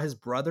 And they got his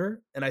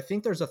brother, and I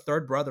think there's a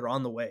third brother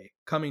on the way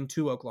coming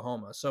to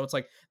Oklahoma. So it's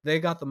like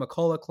they got the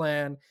McCullough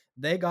clan.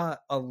 They got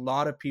a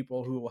lot of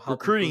people who will help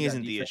Recruiting improve that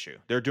isn't the defense. issue.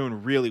 They're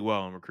doing really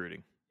well in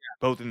recruiting,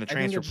 both in the I think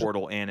transfer it's just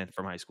portal and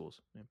from high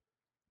schools. Yeah.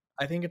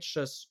 I think it's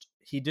just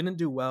he didn't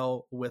do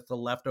well with the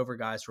leftover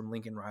guys from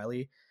Lincoln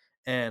Riley.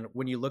 And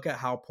when you look at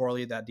how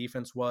poorly that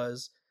defense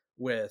was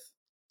with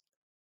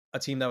a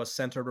team that was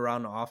centered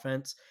around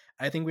offense,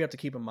 I think we have to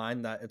keep in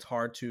mind that it's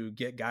hard to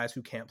get guys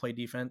who can't play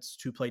defense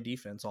to play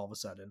defense all of a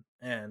sudden.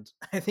 And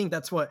I think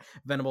that's what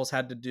Venables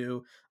had to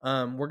do.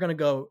 We're going to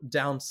go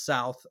down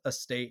south a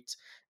state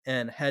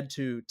and head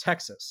to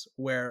Texas,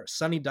 where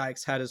Sonny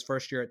Dykes had his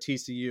first year at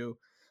TCU.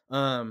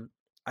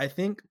 I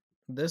think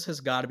this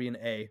has got to be an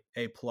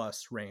A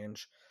plus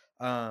range.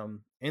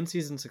 In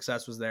season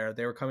success was there.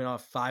 They were coming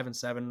off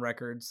 5-7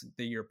 records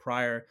the year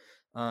prior.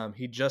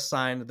 He just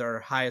signed their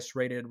highest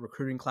rated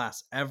recruiting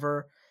class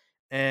ever.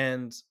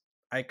 And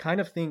I kind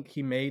of think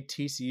he made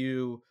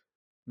TCU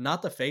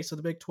not the face of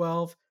the Big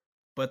 12,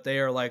 but they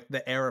are like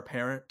the heir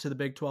apparent to the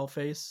Big 12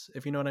 face,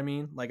 if you know what I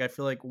mean. Like, I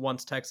feel like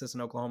once Texas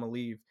and Oklahoma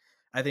leave,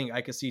 I think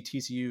I could see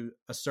TCU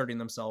asserting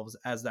themselves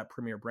as that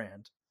premier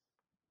brand.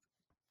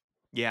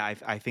 Yeah,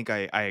 I think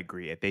I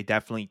agree. They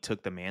definitely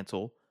took the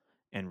mantle,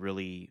 and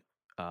really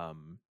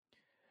um,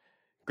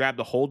 grabbed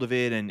a hold of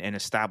it and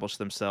established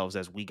themselves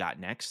as we got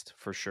next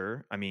for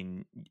sure. I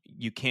mean,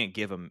 you can't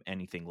give them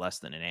anything less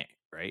than an A,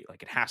 right?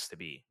 Like it has to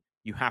be.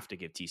 You have to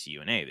give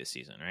TCU an A this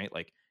season, right?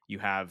 Like you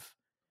have,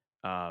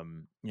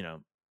 you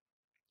know,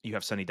 you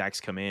have Sonny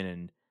Dykes come in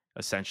and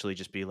essentially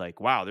just be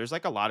like, wow, there's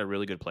like a lot of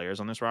really good players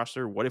on this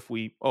roster. What if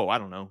we, I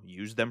don't know,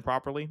 use them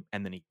properly?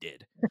 And then he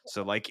did.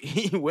 So like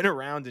he went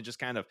around and just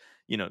kind of,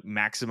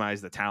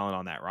 maximize the talent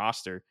on that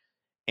roster.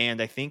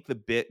 And I think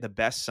the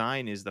best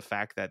sign is the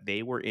fact that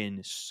they were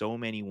in so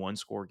many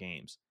one-score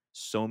games,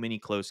 so many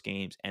close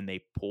games, and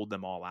they pulled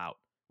them all out.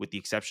 With the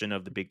exception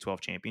of the Big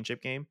 12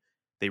 championship game,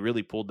 they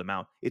really pulled them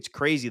out. It's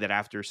crazy that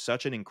after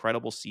such an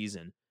incredible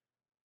season,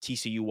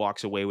 TCU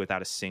walks away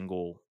without a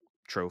single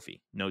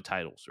trophy, no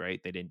titles. Right?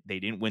 They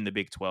didn't win the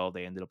Big 12.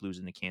 They ended up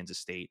losing to Kansas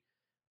State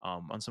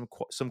on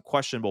some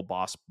questionable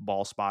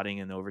ball spotting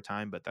in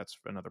overtime, but that's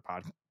for another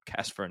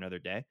podcast for another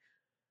day.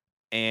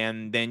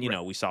 And then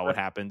Right. we saw what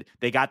happened.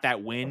 They got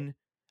that win.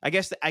 I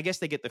guess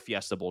they get the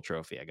Fiesta Bowl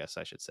trophy, I guess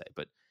I should say.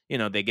 But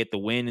they get the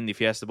win in the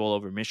Fiesta Bowl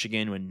over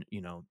Michigan when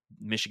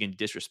Michigan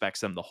disrespects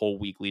them the whole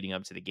week leading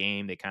up to the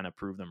game. They kind of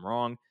prove them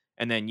wrong.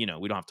 And then we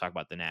don't have to talk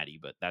about the Natty,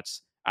 but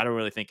I don't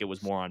really think it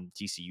was more on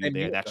TCU And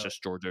there. you That's go.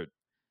 just Georgia.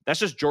 That's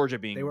just Georgia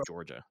They being were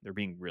Georgia. They're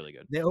being really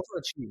good. they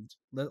overachieved.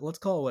 Let's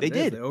call it what They it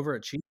is. They did.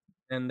 overachieved,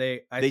 and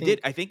I They did. think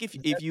I think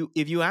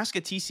if you ask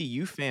a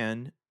TCU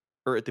fan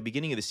or at the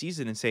beginning of the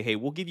season and say, "Hey,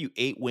 we'll give you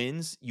 8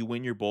 wins, you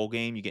win your bowl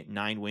game, you get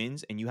 9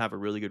 wins, and you have a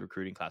really good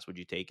recruiting class, would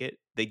you take it?"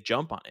 They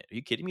jump on it. Are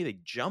you kidding me? They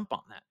jump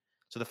on that.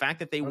 So the fact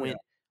that they oh yeah.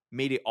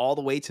 made it all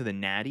the way to the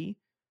Natty,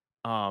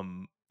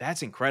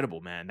 that's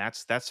incredible, man.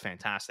 That's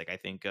fantastic. I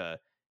think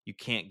you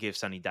can't give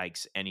Sonny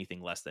Dykes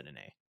anything less than an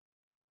A.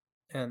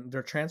 And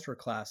their transfer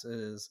class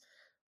is,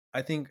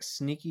 I think,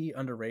 sneaky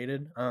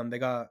underrated. They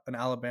got an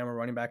Alabama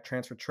running back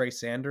transfer, Trey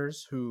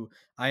Sanders, who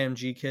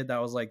IMG kid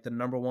that was like the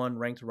number 1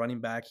 ranked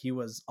running back. He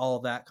was all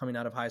of that coming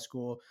out of high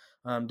school.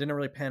 Didn't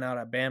really pan out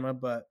at Bama,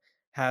 but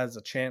has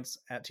a chance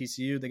at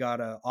TCU. They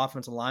got an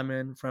offensive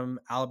lineman from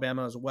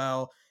Alabama as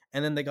well,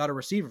 and then they got a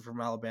receiver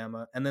from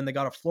Alabama, and then they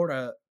got a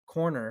Florida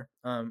corner,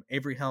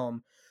 Avery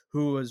Helm,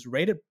 who was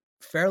rated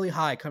fairly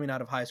high coming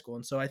out of high school.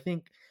 And so I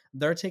think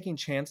they're taking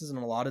chances in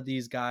a lot of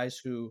these guys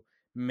who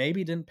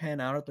maybe didn't pan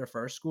out at their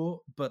first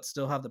school, but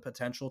still have the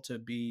potential to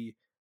be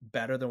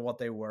better than what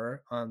they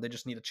were. They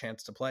just need a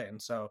chance to play.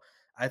 And so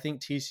I think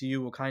TCU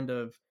will kind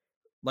of,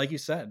 like you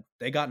said,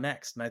 they got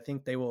next, and I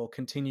think they will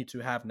continue to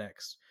have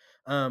next.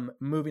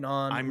 Moving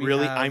on, I'm we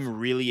really have, I'm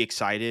really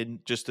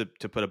excited just to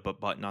put a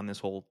button on this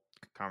whole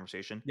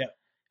conversation. yeah,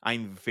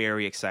 I'm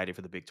very excited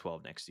for the Big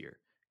 12 next year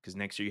because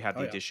next year you have oh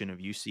the yeah, addition of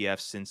UCF,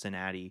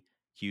 Cincinnati,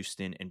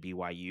 Houston, and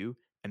BYU,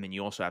 and then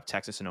you also have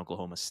Texas and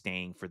Oklahoma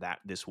staying for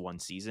this one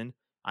season.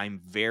 I'm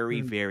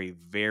very, Mhm. very,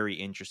 very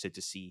interested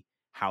to see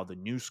how the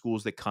new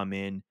schools that come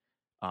in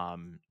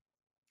um,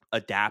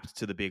 adapt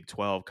to the Big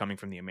 12 coming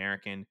from the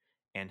American,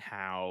 and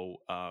how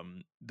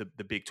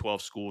the Big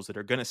 12 schools that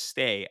are going to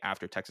stay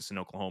after Texas and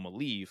Oklahoma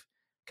leave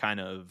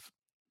kind of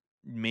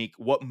make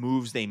what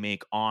moves they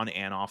make on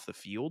and off the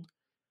field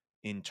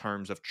in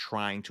terms of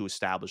trying to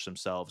establish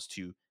themselves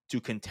to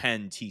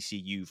contend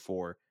TCU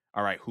for,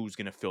 all right, who's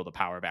going to fill the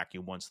power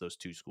vacuum once those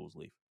two schools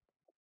leave.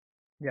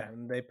 Yeah,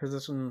 and they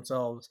position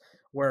themselves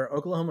where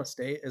Oklahoma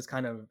State is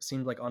kind of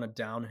seems like on a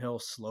downhill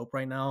slope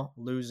right now,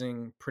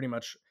 losing pretty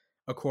much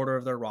a quarter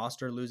of their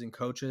roster, losing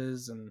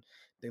coaches, and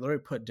they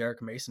literally put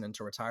Derek Mason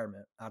into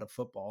retirement out of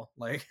football.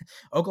 Like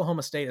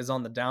Oklahoma State is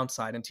on the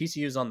downside and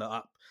TCU is on the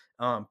up.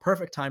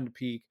 Perfect time to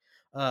peak.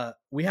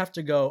 We have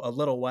to go a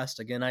little west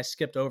again. I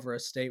skipped over a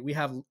state. We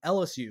have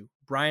LSU,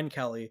 Brian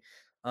Kelly.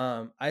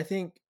 I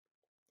think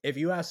if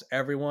you ask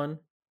everyone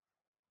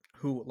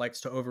who likes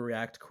to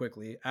overreact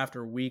quickly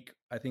after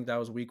I think that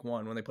was week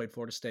 1 when they played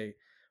Florida State,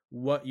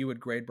 what you would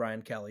grade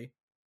Brian Kelly,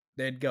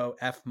 they'd go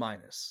F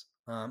minus.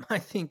 I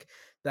think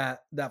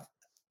that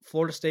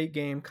Florida State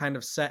game kind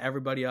of set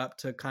everybody up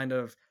to kind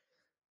of.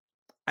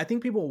 I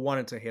think people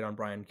wanted to hate on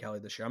Brian Kelly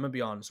this year. I'm gonna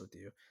be honest with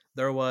you.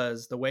 There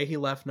was the way he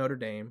left Notre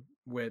Dame,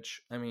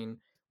 which I mean,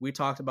 we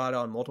talked about it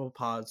on multiple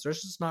pods.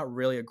 There's just not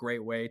really a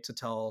great way to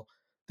tell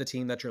the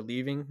team that you're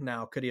leaving.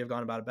 Now, could he have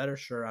gone about it better?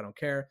 Sure, I don't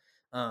care.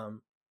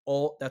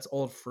 That's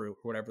old fruit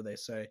or whatever they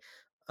say.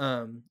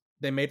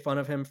 They made fun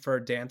of him for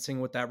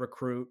dancing with that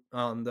recruit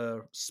on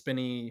the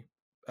spinny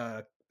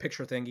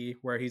picture thingy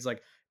where he's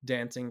like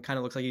dancing, kind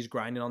of looks like he's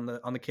grinding on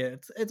the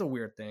kid. It's a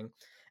weird thing.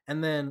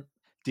 And then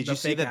Did the you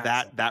see fake that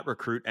accent. that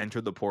recruit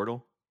entered the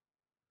portal?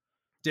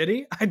 Did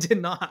he? I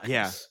did not.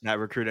 Yeah, that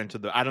recruit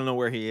entered I don't know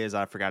where he is.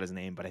 I forgot his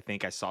name, but I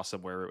think I saw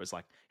somewhere where it was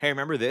like, "Hey,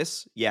 remember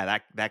this? Yeah,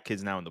 that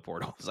kid's now in the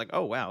portal." It's like,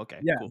 "Oh wow, okay,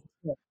 Yeah. cool."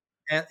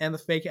 Yeah. And the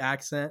fake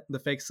accent, the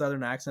fake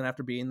Southern accent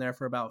after being there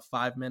for about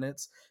 5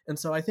 minutes. And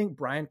so I think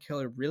Brian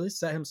Kelly really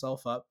set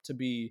himself up to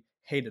be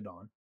hated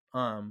on.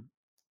 Um,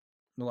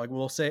 like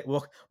we'll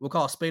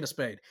call a spade a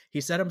spade.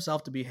 He set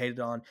himself to be hated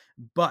on,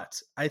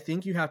 but I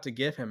think you have to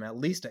give him at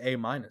least an A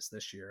minus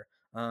this year.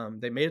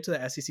 They made it to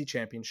the SEC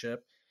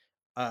championship.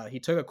 He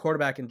took a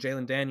quarterback in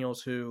Jalen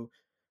Daniels who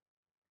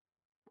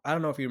I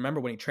don't know if you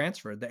remember when he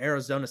transferred, the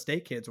Arizona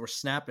State kids were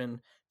snapping,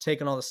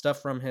 taking all the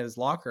stuff from his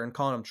locker and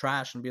calling him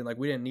trash and being like,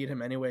 we didn't need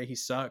him anyway. He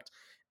sucked.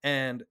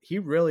 And he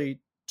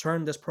really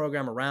turned this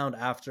program around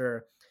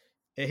after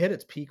it hit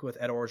its peak with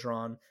Ed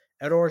Orgeron.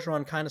 Ed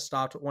Orgeron kind of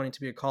stopped wanting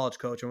to be a college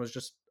coach and was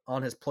just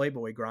on his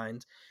Playboy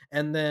grind.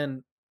 And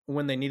then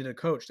when they needed a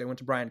coach, they went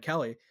to Brian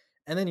Kelly.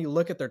 And then you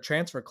look at their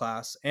transfer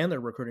class and their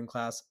recruiting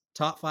class,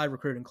 top 5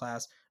 recruiting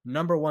class,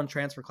 number 1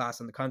 transfer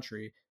class in the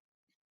country.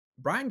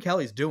 Brian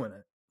Kelly's doing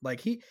it. Like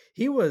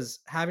he was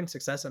having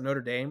success at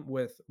Notre Dame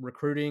with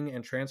recruiting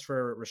and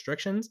transfer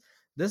restrictions.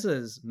 This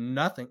is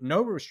nothing,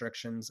 no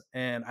restrictions,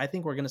 and I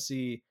think we're going to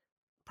see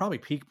probably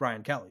peak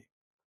Brian Kelly.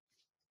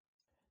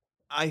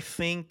 I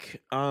think,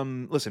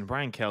 listen,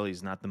 Brian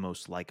Kelly's not the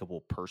most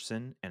likable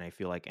person, and I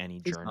feel like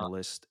any He's not.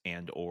 journalist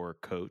and or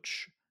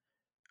coach,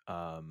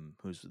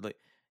 who's like,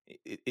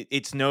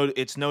 it's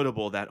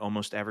notable that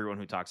almost everyone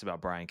who talks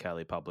about Brian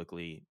Kelly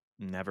publicly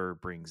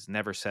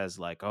never says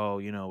like, oh,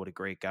 you know, what a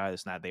great guy.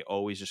 This and that. They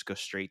always just go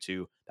straight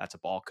to that's a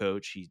ball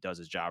coach. He does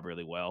his job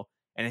really well,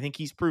 and I think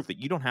he's proof that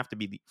you don't have to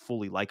be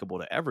fully likable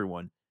to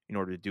everyone in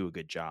order to do a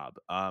good job.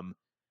 I'm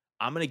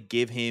gonna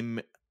give him.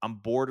 I'm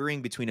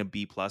bordering between a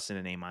B plus and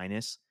an A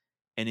minus,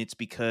 and it's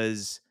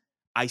because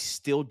I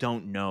still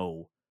don't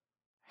know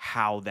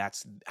how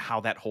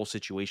that whole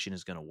situation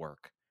is gonna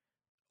work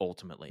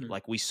ultimately. Hmm.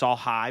 Like we saw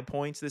high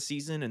points this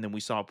season, and then we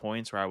saw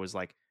points where I was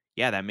like,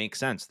 yeah, that makes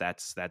sense.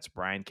 That's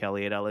Brian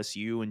Kelly at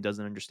LSU and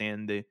doesn't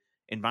understand the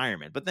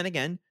environment. But then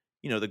again,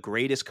 you know, the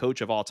greatest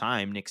coach of all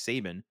time, Nick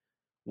Saban,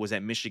 was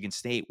at Michigan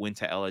State, went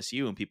to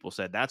LSU, and people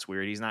said that's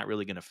weird. He's not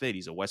really going to fit.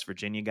 He's a West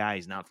Virginia guy.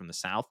 He's not from the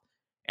South.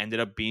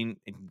 Ended up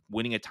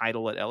winning a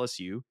title at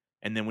LSU,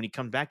 and then when he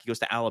comes back, he goes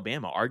to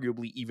Alabama,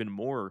 arguably even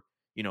more,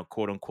 you know,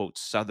 quote unquote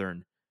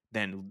Southern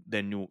than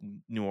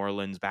New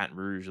Orleans, Baton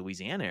Rouge,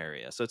 Louisiana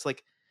area. So it's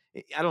like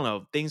I don't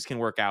know. Things can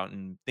work out,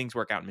 and things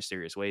work out in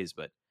mysterious ways.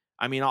 But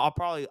I mean,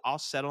 I'll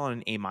settle on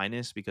an A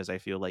minus because I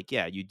feel like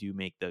yeah, you do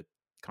make the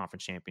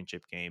conference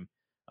championship game.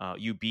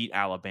 You beat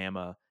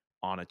Alabama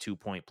on a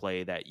 2-point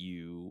play that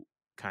you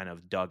kind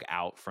of dug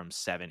out from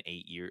 7-8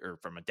 years or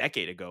from a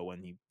decade ago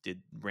when you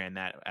ran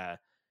that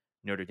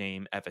Notre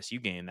Dame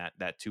FSU game,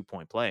 that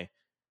 2-point play.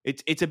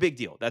 It's a big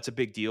deal. That's a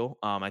big deal.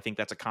 I think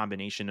that's a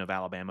combination of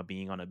Alabama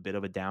being on a bit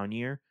of a down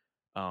year,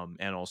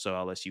 and also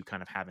LSU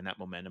kind of having that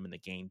momentum in the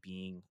game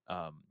being,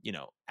 you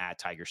know, at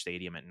Tiger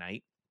Stadium at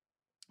night.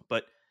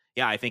 But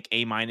yeah, I think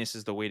A minus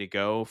is the way to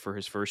go for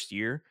his first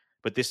year.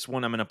 But this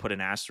one, I'm going to put an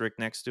asterisk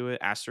next to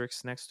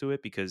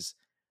it because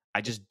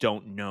I just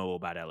don't know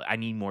about LSU.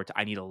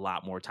 I need a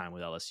lot more time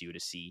with LSU to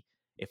see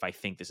if I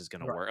think this is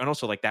going to Right. work. And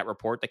also, like that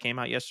report that came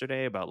out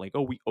yesterday about like,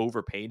 oh, we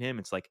overpaid him.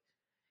 It's like,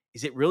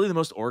 is it really the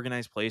most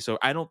organized place? So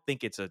I don't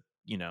think it's a,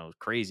 you know,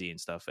 crazy and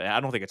stuff. I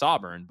don't think it's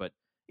Auburn, but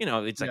you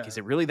know, it's like, Yeah. is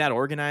it really that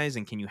organized?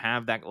 And can you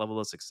have that level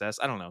of success?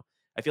 I don't know.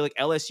 I feel like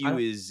LSU I,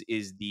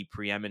 is the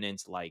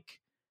preeminent like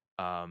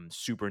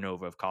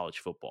supernova of college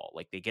football.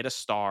 Like they get a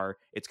star,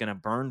 it's gonna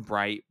burn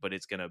bright, but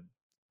it's gonna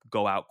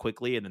go out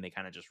quickly, and then they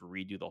kind of just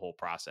redo the whole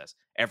process.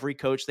 Every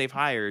coach they've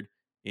hired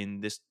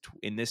in this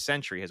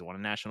century has won a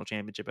national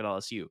championship at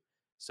LSU.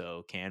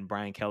 So can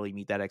Brian Kelly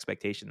meet that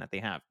expectation that they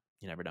have?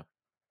 You never know.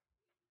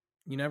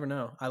 you never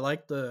know. I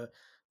like the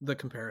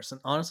comparison.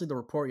 Honestly, the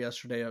report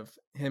yesterday of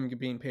him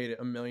being paid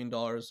 $1 million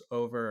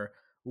over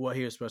what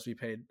he was supposed to be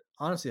paid.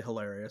 Honestly,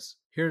 hilarious.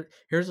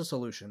 Here's a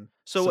solution.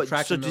 So what?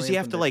 Subtract So a million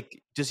from this.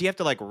 does he have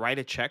to like write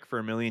a check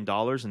for $1 million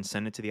and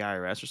send it to the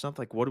IRS or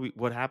something? Like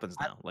what happens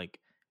I, now? Like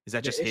is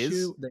that the just his?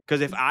 issue the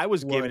Because if issue I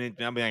was was giving it,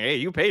 I'd be like, hey,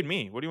 you paid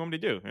me. What do you want me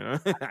to do? You know,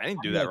 I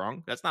didn't do I'd be that like,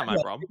 wrong. That's not I'd be my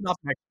like, problem.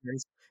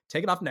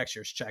 take it off next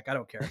year's check. I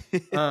don't care.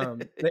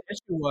 The issue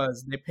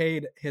was they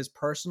paid his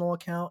personal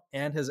account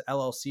and his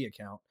LLC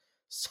account,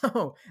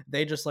 so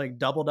they just like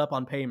doubled up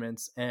on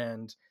payments,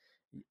 and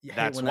you hate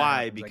That's when that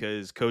why, happens. Like,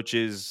 because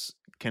coaches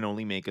can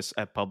only make us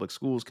at public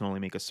schools can only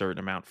make a certain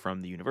amount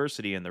from the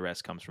university, and the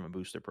rest comes from a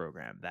booster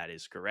program. That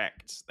is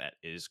correct. That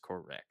is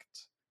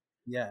correct.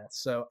 yeah.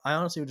 So I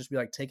honestly would just be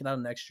like, take it out of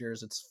next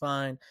year's. It's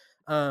fine.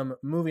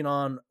 Moving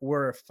on.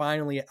 We're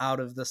finally out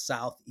of the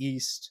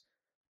Southeast.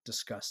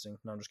 Disgusting.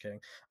 No, I'm just kidding.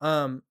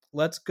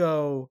 Let's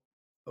go.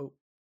 Oh,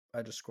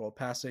 I just scrolled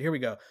past it. Here we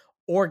go.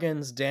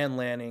 Oregon's Dan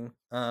Lanning.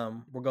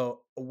 We'll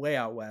go way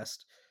out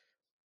west.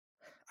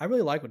 I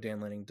really like what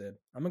Dan Lanning did.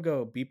 I'm gonna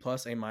go B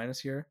plus A minus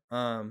here.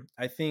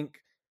 I think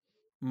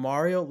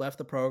Mario left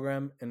the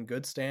program in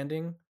good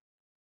standing,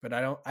 but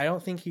I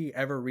don't think he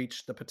ever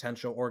reached the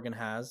potential Oregon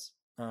has.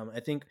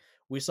 I think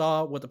we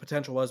saw what the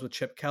potential was with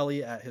Chip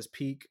Kelly at his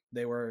peak.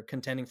 They were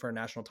contending for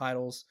national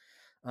titles.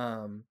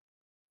 Um,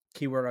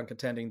 Keyword on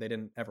contending, they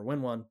didn't ever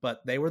win one, but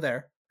they were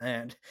there,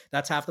 and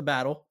that's half the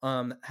battle.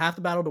 Half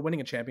the battle to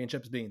winning a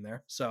championship is being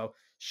there. So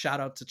shout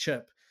out to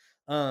Chip.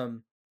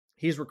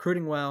 He's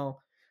recruiting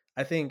well.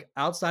 I think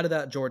outside of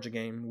that Georgia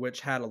game,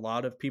 which had a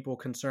lot of people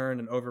concerned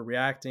and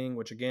overreacting,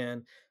 which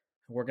again,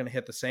 we're going to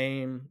hit the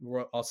same.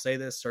 I'll say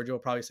this. Sergio will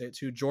probably say it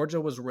too. Georgia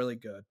was really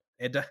good.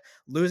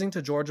 Losing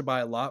to Georgia by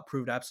a lot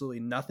proved absolutely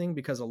nothing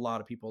because a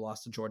lot of people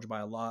lost to Georgia by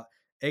a lot.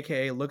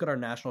 aka look at our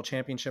national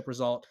championship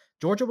result.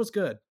 Georgia was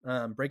good.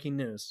 Breaking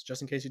news,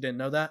 just in case you didn't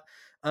know that.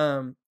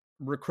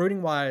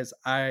 Recruiting wise,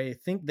 I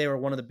think they were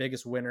one of the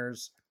biggest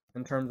winners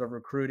in terms of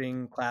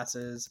recruiting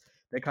classes.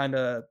 They kind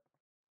of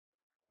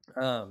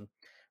um,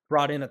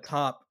 brought in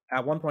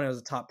at one point it was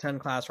a top 10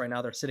 class. Right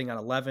now they're sitting at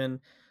 11.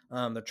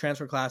 The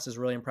transfer class is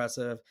really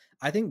impressive.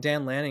 I think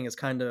Dan Lanning is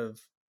kind of,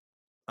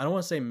 I don't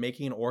want to say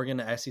making Oregon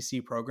an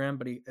SEC program,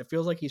 but it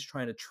feels like he's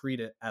trying to treat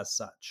it as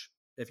such,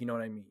 if you know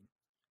what I mean.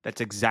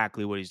 That's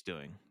exactly what he's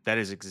doing. That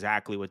is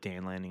exactly what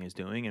Dan Lanning is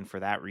doing. And for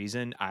that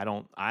reason,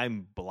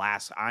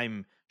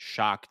 I'm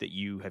shocked that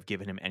you have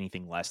given him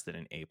anything less than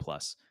an A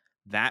plus.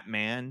 That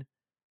man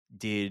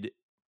did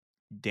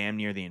damn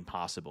near the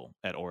impossible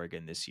at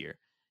Oregon this year.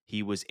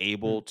 He was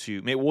able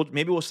to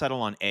maybe we'll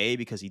settle on A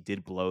because he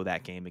did blow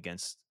that game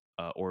against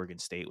Oregon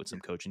State with some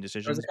coaching There's a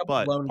decisions. couple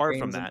But blown apart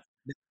from games, and that,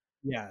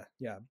 yeah,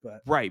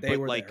 but right? they But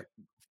were like there.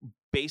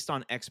 based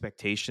on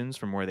expectations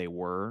from where they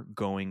were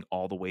going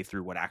all the way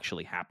through what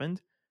actually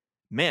happened,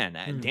 man,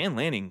 Dan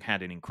Lanning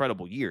had an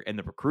incredible year, and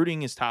the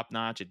recruiting is top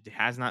notch. It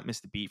has not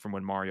missed a beat from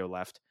when Mario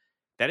left.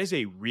 That is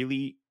a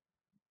really,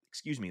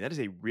 that is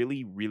a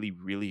really, really,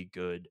 really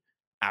good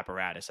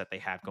apparatus that they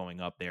have going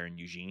up there in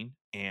Eugene.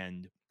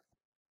 And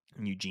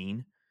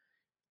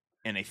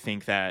I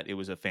think that it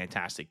was a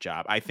fantastic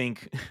job. I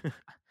think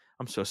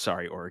I'm so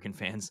sorry, Oregon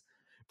fans,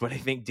 but I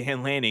think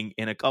Dan Lanning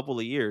in a couple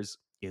of years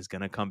is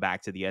going to come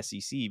back to the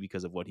SEC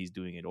because of what he's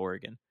doing at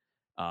Oregon.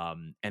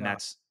 And Uh,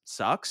 that's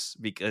sucks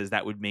because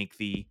that would make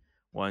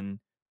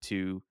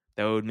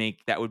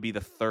that would be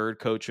the third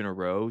coach in a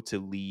row to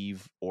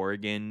leave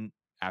Oregon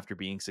after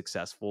being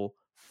successful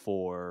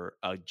for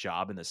a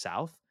job in the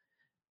South.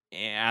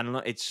 And I don't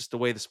know. It's just the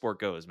way the sport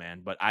goes,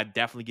 man. But I'd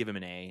definitely give him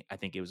an A. I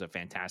think it was a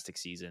fantastic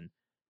season.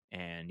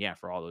 And yeah,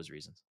 for all those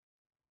reasons.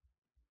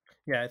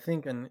 yeah, I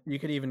think, and you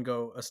could even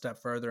go a step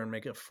further and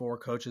make it 4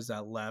 coaches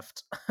that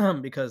left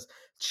because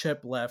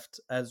Chip left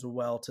as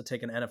well to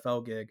take an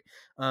NFL gig.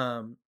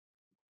 Um,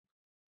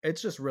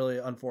 it's just really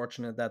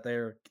unfortunate that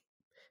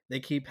they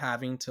keep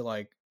having to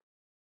like,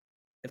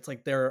 it's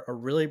like they're a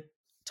really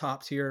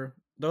top tier.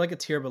 They're like a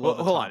tier below Well,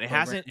 the hold on. top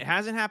program. It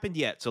hasn't happened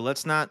yet. So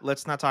let's not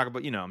talk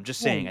about, I'm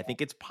just Oh, saying, I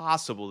think it's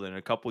possible that in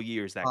a couple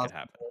years that could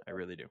happen. possible. I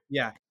really do.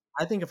 Yeah,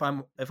 I think if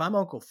I'm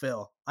Uncle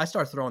Phil, I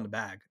start throwing the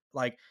bag.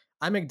 Like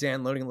I make Dan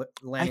I Lanning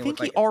think look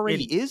he like an already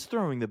idiot. is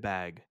throwing the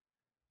bag.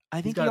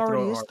 I He's think got he to already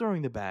throw it is hard.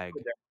 throwing the bag.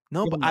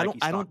 No, Give but him Nike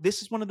I stock. don't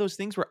this is one of those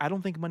things where I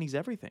don't think money's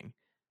everything.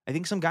 I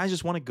think some guys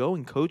just want to go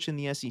and coach in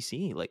the SEC.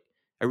 Like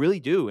I really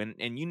do.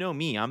 And you know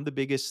me, I'm the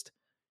biggest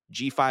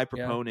G5 Yeah,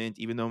 proponent,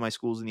 even though my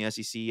school's in the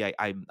SEC.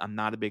 I'm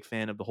not a big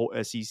fan of the whole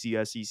SEC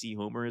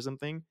homerism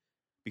thing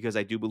because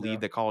I do yeah, believe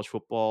that college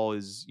football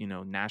is,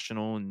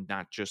 national and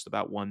not just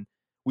about one.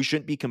 We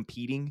shouldn't be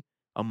competing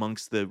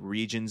amongst the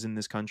regions in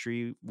this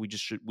country. We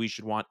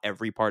should want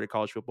every part of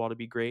college football to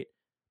be great.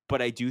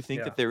 But I do think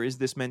yeah, that there is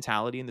this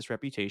mentality and this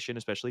reputation,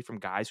 especially from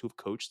guys who've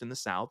coached in the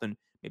South and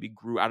maybe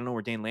I don't know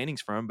where Dan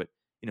Lanning's from, but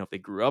if they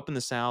grew up in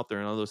the South or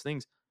in all those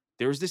things,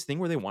 there's this thing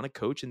where they want to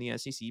coach in the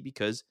SEC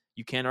because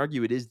you can't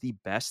argue it is the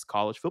best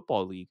college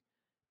football league.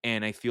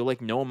 And I feel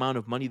like no amount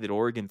of money that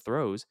Oregon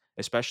throws,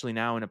 especially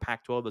now in a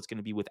Pac-12 that's going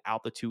to be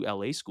without the 2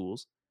 LA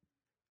schools,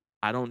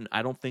 I don't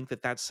think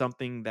that that's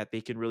something that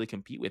they can really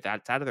compete with.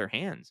 That's out of their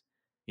hands.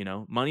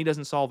 Money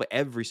doesn't solve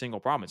every single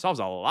problem. It solves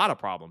a lot of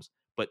problems,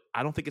 but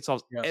I don't think it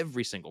solves yeah.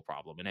 every single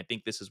problem. And I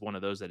think this is one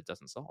of those that it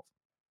doesn't solve.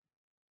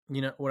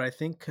 You know what I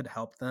think could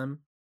help them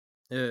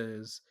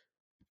is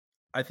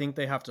I think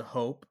they have to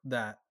hope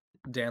that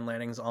Dan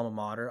Lanning's alma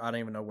mater, I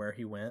don't even know where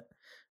he went,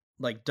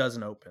 like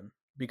doesn't open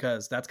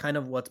because that's kind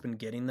of what's been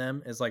getting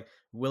them is like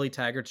Willie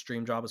Taggart's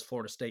dream job is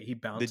Florida State. He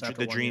bounced after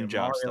The 1 year. dream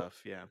job Mario,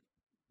 stuff, yeah.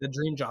 the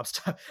dream job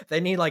stuff. They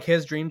need like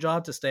his dream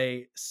job to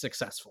stay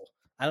successful.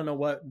 I don't know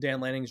what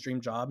Dan Lanning's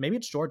dream job. Maybe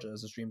it's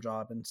Georgia's dream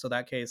job, and so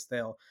that case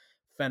they'll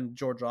fend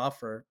Georgia off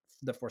for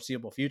the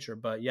foreseeable future.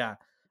 But yeah,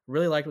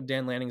 really like what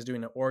Dan Lanning's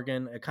doing at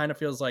Oregon. It kind of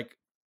feels like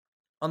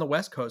on the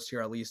West Coast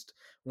here, at least,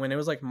 when it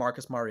was like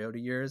Marcus Mariota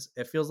years,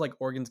 it feels like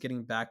Oregon's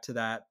getting back to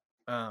that,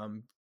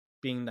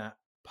 being that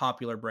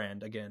popular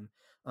brand again.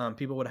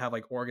 People would have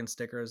like Oregon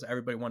stickers.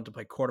 Everybody wanted to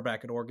play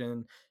quarterback at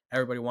Oregon.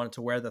 Everybody wanted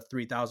to wear the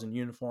 3,000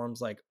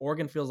 uniforms. Like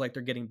Oregon feels like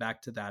they're getting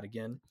back to that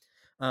again,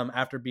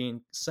 after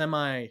being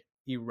semi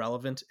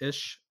irrelevant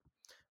ish,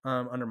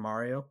 under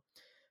Mario.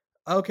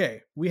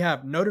 Okay, we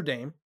have Notre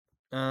Dame.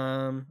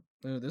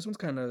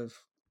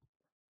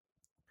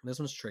 This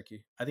one's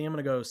tricky. I think I'm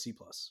gonna go C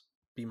plus,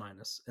 B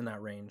minus in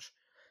that range.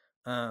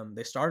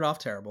 They started off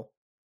terrible.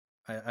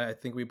 I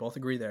think we both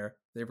agree there.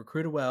 They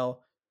recruited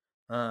well.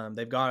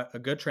 They've got a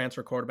good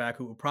transfer quarterback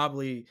who will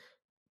probably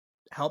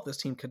help this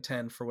team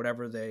contend for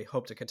whatever they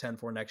hope to contend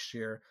for next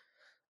year.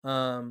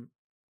 Um,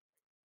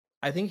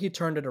 I think he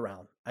turned it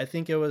around. I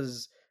think it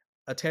was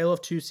a tale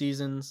of 2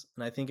 seasons,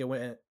 and I think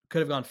could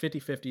have gone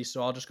 50-50,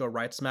 so I'll just go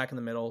right smack in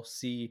the middle,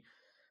 C.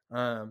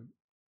 Um,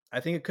 I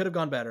think it could have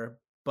gone better,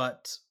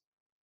 but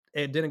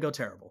it didn't go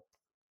terrible.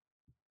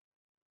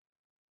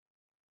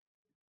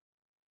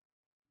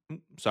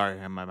 Sorry,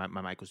 my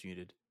mic was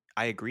muted.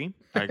 I agree.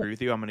 I agree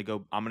with you. I'm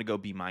gonna go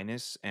B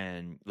minus.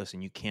 And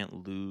listen, you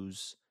can't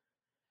lose.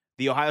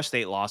 The Ohio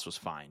State loss was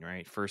fine,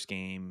 right? First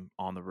game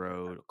on the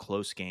road,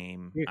 close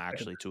game, We expected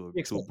actually that. We to a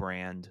expected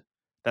brand.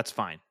 That's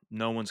fine.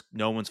 No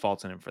one's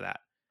faulting him for that.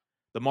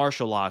 The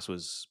Marshall loss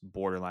was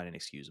borderline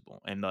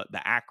inexcusable, and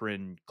the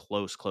Akron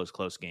close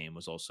game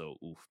was also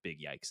big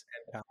yikes.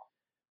 that.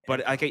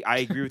 But And I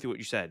agree with you what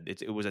you said.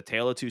 It was a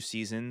tale of two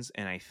seasons,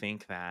 and I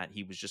think that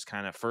he was just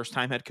kind of first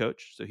time head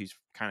coach, so he's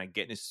kind of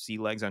getting his sea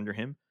legs under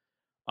him.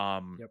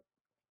 Um, Yep.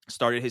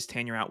 Started his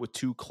tenure out with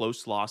two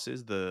close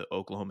losses: the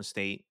Oklahoma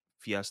State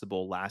Fiesta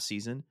Bowl last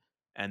season,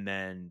 and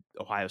then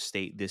Ohio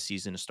State this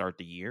season to start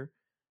the year.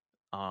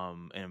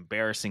 An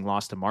embarrassing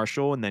loss to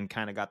Marshall, and then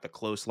kind of got the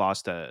close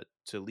loss to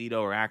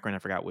Toledo or Akron. I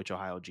forgot which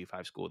Ohio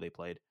G5 school they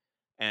played,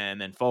 and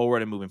then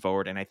forward and moving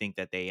forward. And I think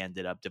that they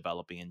ended up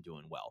developing and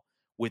doing well.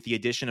 With the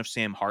addition of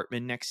Sam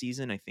Hartman next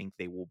season, I think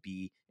they will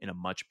be in a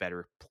much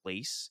better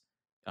place.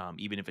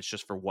 Even if it's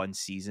just for one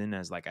season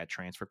as like a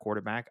transfer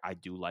quarterback, I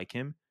do like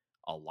him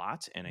a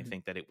lot, and I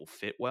think that it will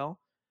fit well.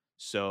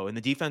 So, and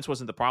the defense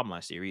wasn't the problem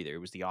last year either; it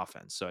was the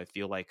offense. So I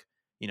feel like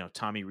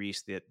Tommy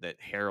Rees, that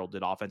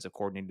heralded offensive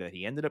coordinator that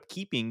he ended up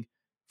keeping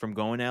from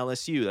going to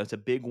LSU. That's a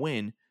big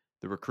win.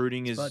 The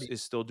recruiting It's is buddy.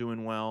 still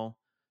doing well.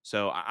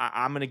 So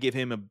I'm going to give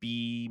him a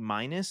B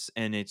minus,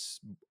 and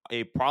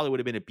it probably would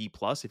have been a B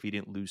plus if he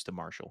didn't lose to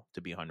Marshall,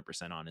 to be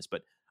 100% honest.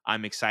 But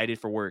I'm excited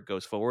for where it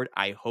goes forward.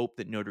 I hope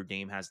that Notre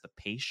Dame has the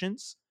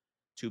patience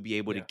to be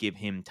able to Yeah. give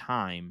him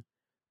time.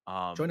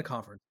 Join a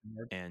conference.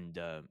 And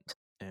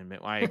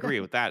I agree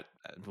with that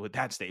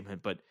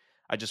statement, but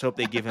I just hope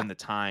they give him the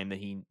time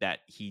that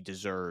he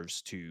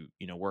deserves to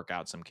work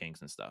out some kinks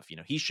and stuff.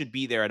 He should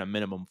be there at a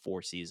minimum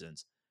 4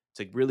 seasons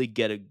to really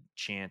get a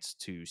chance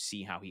to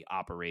see how he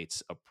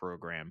operates a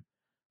program.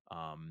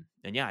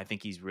 And yeah, I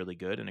think he's really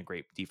good and a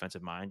great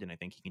defensive mind, and I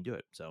think he can do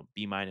it. So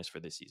B minus for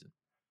this season.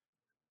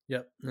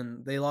 Yep.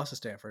 And they lost to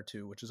Stanford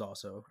too, which is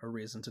also a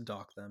reason to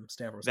dock them.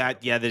 Stanford was terrible.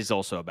 That is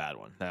also a bad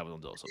one. That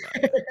one's also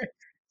bad. Yeah.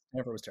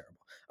 Stanford was terrible.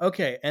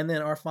 Okay, and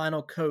then our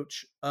final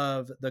coach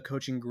of the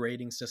coaching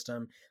grading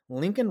system,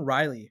 Lincoln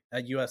Riley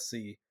at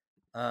USC.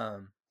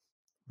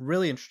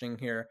 Really interesting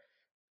here.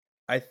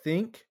 I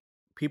think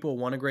people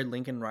want to grade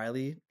Lincoln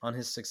Riley on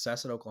his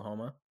success at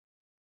Oklahoma,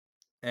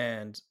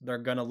 and they're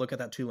going to look at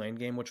that Tulane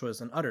game, which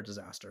was an utter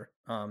disaster.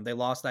 They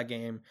lost that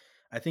game,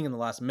 I think, in the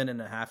last minute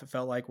and a half, it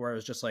felt like, where it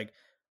was just like,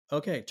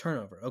 okay,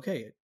 turnover,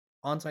 okay,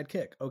 onside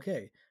kick,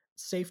 okay,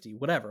 safety,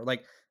 whatever.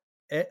 Like,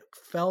 it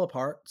fell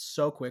apart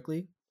so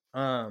quickly.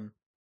 I'm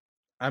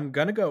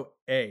going to go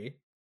A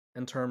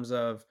in terms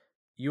of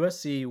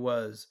USC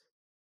was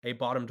a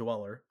bottom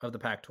dweller of the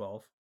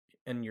Pac-12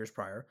 in years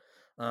prior.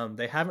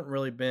 They haven't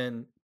really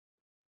been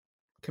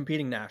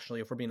competing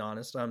nationally, if we're being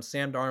honest.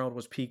 Sam Darnold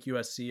was peak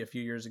USC a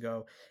few years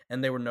ago,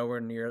 and they were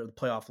nowhere near the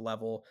playoff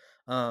level.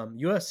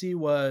 USC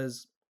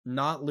was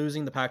not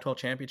losing the Pac-12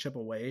 championship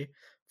away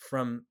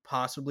from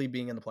possibly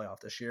being in the playoff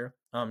this year.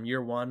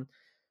 Year one,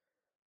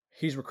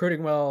 he's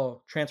recruiting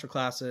well, transfer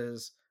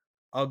classes.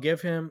 I'll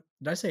give him.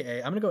 Did I say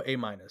A? I'm gonna go A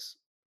minus.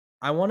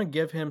 I want to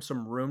give him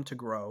some room to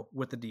grow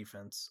with the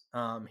defense.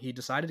 He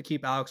decided to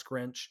keep Alex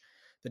Grinch,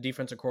 the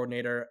defensive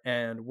coordinator,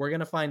 and we're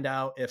gonna find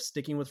out if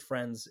sticking with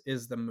friends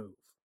is the move.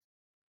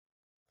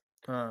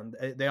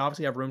 They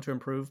obviously have room to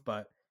improve,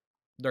 but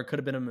there could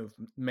have been a move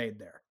made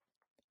there.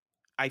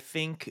 I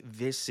think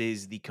this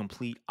is the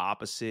complete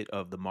opposite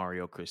of the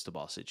Mario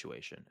Cristobal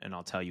situation, and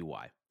I'll tell you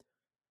why.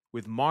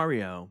 With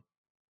Mario,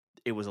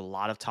 it was a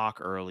lot of talk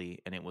early,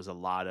 and it was a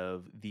lot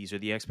of these are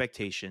the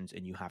expectations,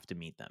 and you have to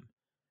meet them,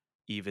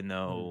 even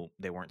though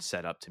they weren't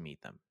set up to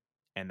meet them.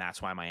 And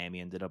that's why Miami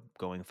ended up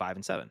going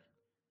 5-7.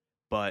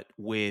 But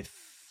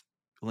with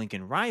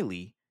Lincoln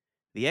Riley,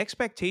 the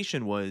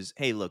expectation was,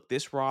 hey, look,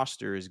 this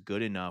roster is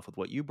good enough with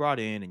what you brought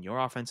in and your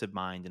offensive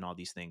mind and all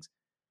these things.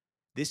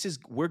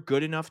 We're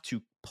good enough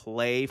to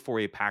play for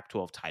a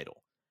Pac-12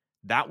 title.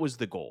 That was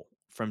the goal.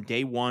 From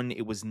day one,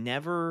 it was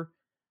never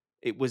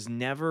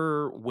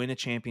win a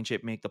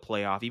championship, make the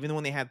playoff. Even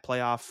when they had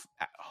playoff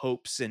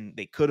hopes and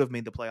they could have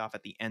made the playoff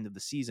at the end of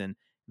the season,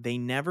 they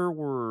never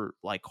were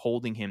like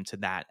holding him to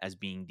that as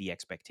being the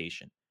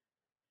expectation.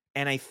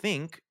 And I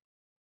think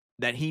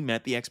that he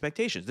met the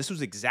expectations. This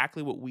was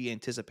exactly what we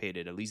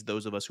anticipated, at least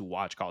those of us who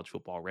watch college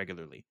football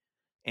regularly,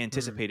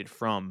 anticipated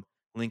from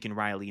Lincoln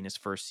Riley in his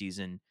first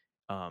season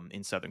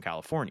in Southern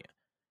California.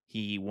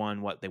 He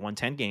won they won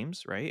 10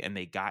 games, right? And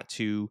they got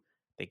to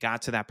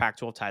that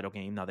Pac-12 title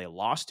game. Now they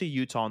lost to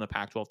Utah in the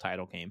Pac-12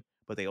 title game,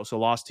 but they also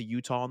lost to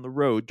Utah on the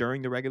road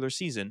during the regular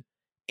season,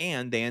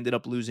 and they ended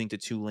up losing to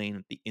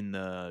Tulane in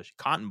the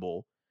Cotton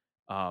Bowl.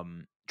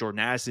 Jordan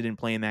Addison didn't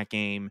play in that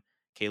game.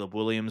 Caleb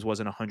Williams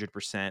wasn't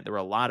 100%. There were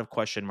a lot of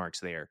question marks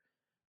there.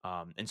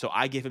 And so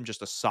I give him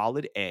just a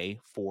solid A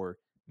for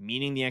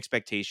meeting the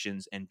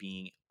expectations and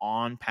being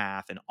on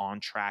path and on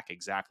track,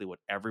 exactly what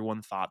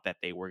everyone thought that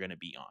they were going to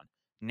be on.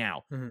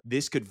 Now,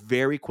 this could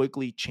very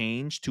quickly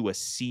change to a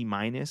C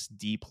minus,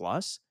 D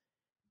plus,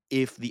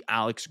 if the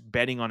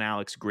betting on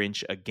Alex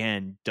Grinch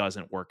again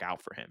doesn't work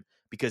out for him,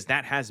 because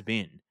that has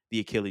been the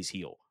Achilles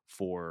heel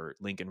for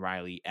Lincoln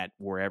Riley at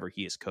wherever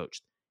he is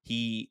coached.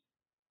 He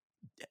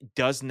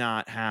does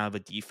not have a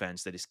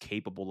defense that is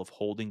capable of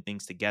holding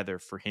things together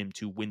for him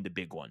to win the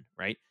big one,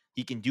 right?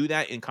 He can do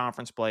that in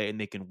conference play, and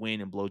they can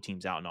win and blow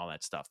teams out and all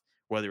that stuff,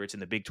 whether it's in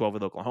the Big 12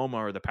 with Oklahoma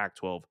or the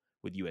Pac-12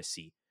 with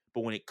USC.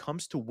 But when it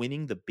comes to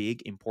winning the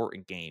big,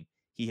 important game,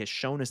 he has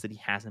shown us that he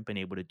hasn't been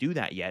able to do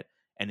that yet,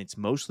 and it's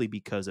mostly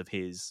because of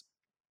his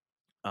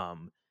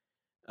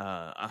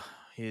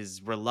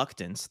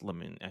reluctance.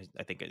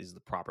 I think is the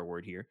proper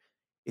word here.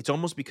 It's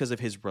almost because of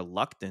his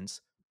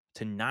reluctance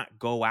to not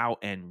go out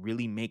and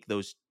really make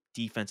those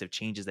defensive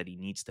changes that he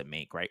needs to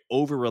make, right?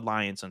 Over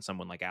reliance on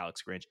someone like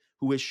Alex Grinch,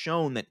 who has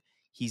shown that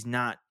he's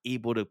not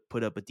able to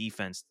put up a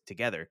defense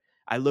together.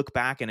 I look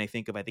back and I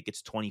think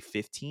it's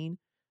 2015,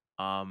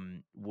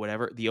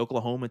 the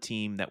Oklahoma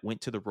team that went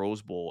to the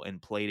Rose Bowl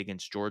and played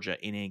against Georgia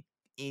in an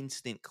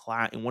instant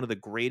class, in one of the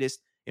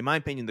greatest, in my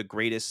opinion, the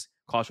greatest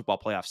college football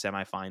playoff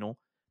semifinal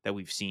that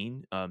we've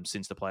seen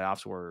since the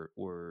playoffs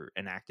were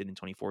enacted in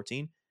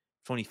 2014.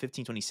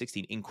 2015,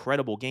 2016,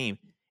 incredible game.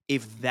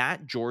 If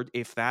that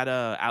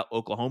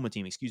Oklahoma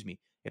team,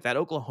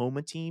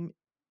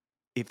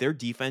 if their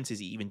defense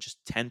is even just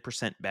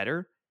 10%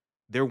 better,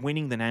 they're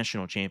winning the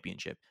national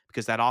championship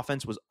because that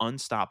offense was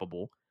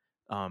unstoppable.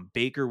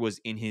 Baker was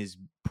in his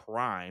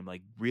prime,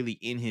 like really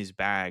in his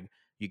bag.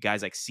 You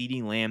guys like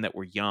CeeDee Lamb that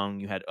were young.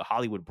 You had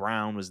Hollywood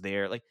Brown was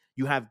there. Like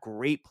you have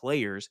great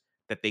players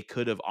that they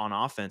could have on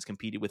offense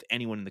competed with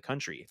anyone in the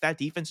country. If that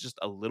defense is just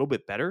a little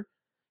bit better,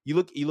 you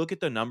look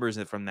at the numbers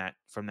from that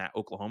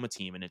Oklahoma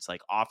team, and it's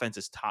like offense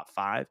is top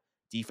 5,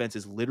 defense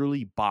is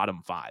literally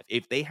bottom 5.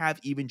 If they have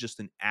even just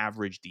an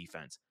average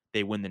defense,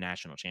 they win the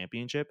national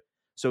championship.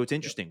 So it's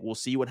interesting. We'll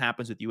see what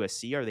happens with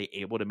USC. Are they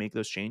able to make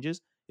those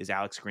changes? Is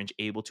Alex Grinch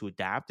able to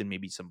adapt, and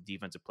maybe some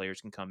defensive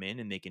players can come in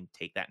and they can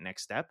take that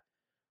next step?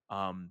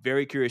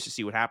 Very curious to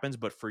see what happens.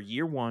 But for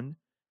year one,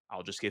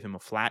 I'll just give him a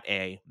flat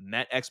A.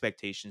 Met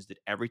expectations, did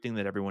everything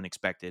that everyone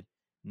expected.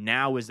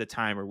 Now is the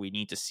time where we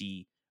need to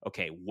see,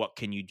 okay, what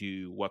can you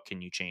do? What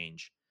can you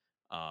change?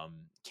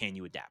 Can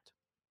you adapt?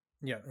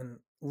 Yeah, and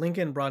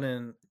Lincoln brought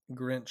in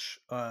Grinch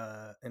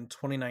in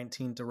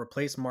 2019 to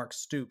replace Mark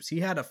Stoops. He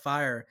had to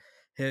fire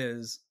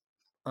his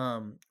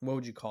what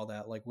would you call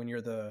that? Like when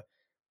you're the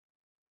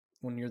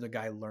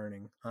guy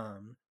learning.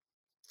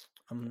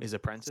 His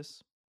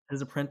apprentice?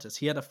 His apprentice.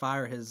 He had to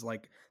fire his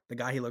the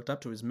guy he looked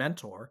up to, his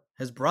mentor,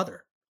 his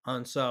brother.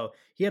 And so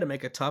he had to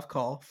make a tough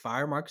call,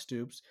 fire Mark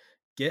Stoops,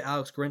 get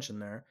Alex Grinch in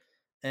there.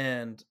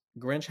 And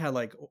Grinch had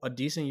a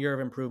decent year of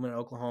improvement at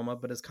Oklahoma,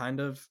 but is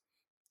kind of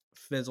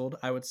fizzled,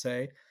 I would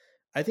say.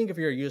 I think if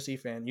you're a USC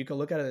fan, you can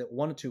look at it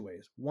one of two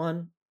ways.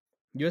 One,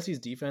 USC's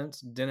defense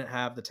didn't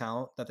have the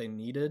talent that they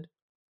needed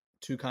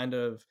to kind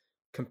of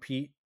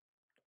compete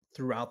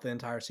throughout the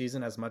entire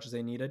season as much as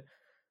they needed.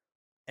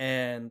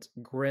 And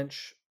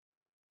Grinch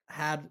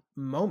had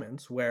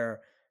moments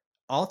where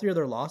all 3 of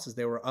their losses,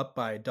 they were up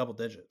by double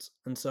digits.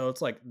 And so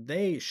it's like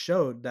they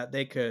showed that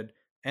they could,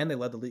 and they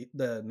led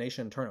the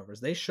nation in turnovers.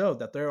 They showed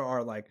that there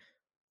are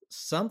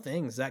some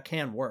things that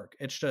can work.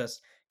 It's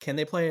just, can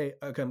they play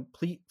a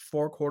complete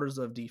 4 quarters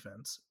of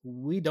defense?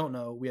 We don't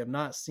know. We have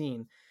not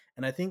seen.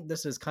 And I think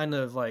this is kind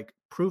of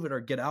prove it or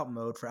get out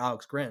mode for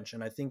Alex Grinch.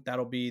 And I think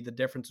that'll be the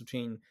difference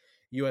between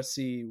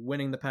USC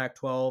winning the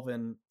Pac-12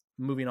 and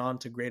moving on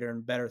to greater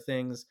and better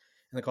things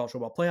in the college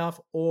football playoff,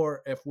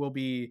 or if we'll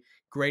be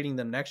grading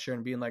them next year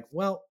and being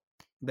well,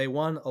 they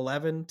won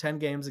 10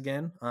 games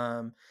again.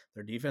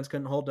 Their defense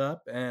couldn't hold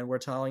up, and we're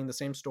telling the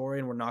same story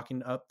and we're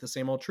knocking up the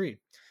same old tree.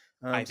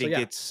 I think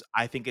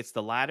it's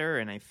the latter,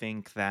 and I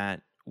think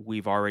that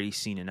we've already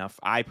seen enough.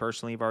 I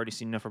personally have already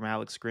seen enough from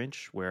Alex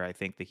Grinch, where I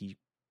think that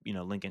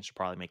Lincoln should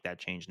probably make that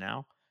change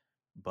now.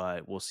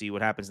 But we'll see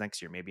what happens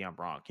next year. Maybe I'm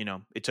wrong.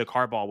 It took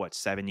Harbaugh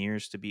 7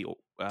 years to beat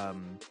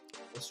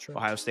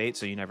Ohio State,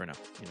 so you never know.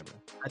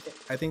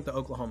 I think the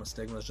Oklahoma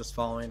stigma is just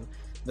following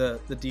the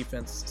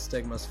defense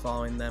stigma is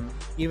following them,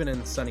 even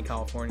in sunny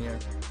California.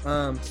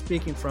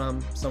 Speaking from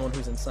someone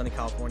who's in sunny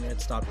California,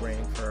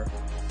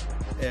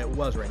 it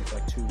was raining for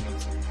 2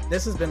 weeks.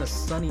 This has been a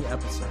sunny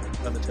episode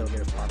of the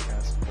Tailgaters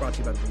Podcast, brought to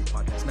you by the Believe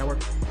Podcast Network.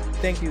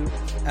 Thank you,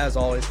 as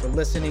always, for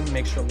listening.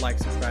 Make sure to like,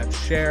 subscribe,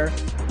 share.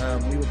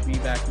 We will be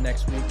back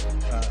next week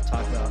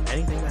talking about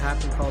anything that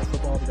happened in college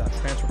football. We got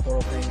transfer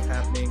portal things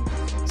happening.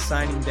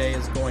 Signing day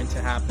is going to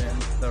happen.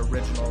 The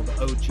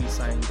OG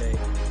signing day.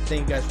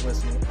 Thank you guys for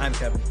listening. I'm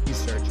Kevin. He's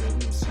Sergio.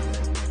 We will see you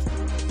guys next week.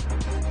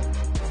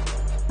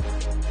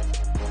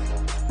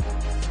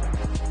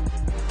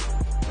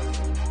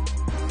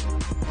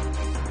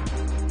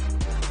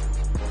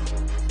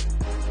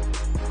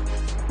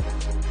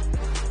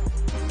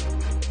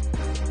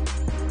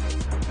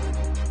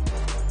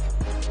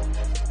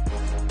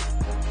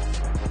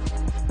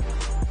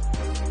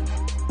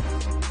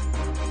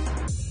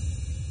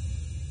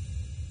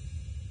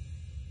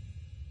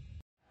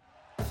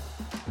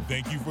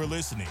 Thank you for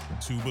listening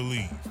to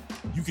Believe.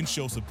 You can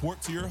show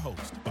support to your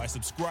host by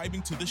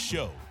subscribing to the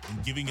show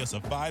and giving us a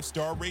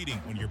 5-star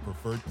rating on your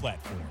preferred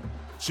platform.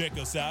 Check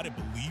us out at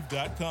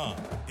Believe.com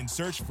and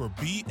search for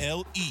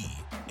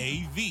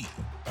BLEAV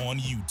on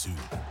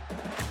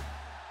YouTube.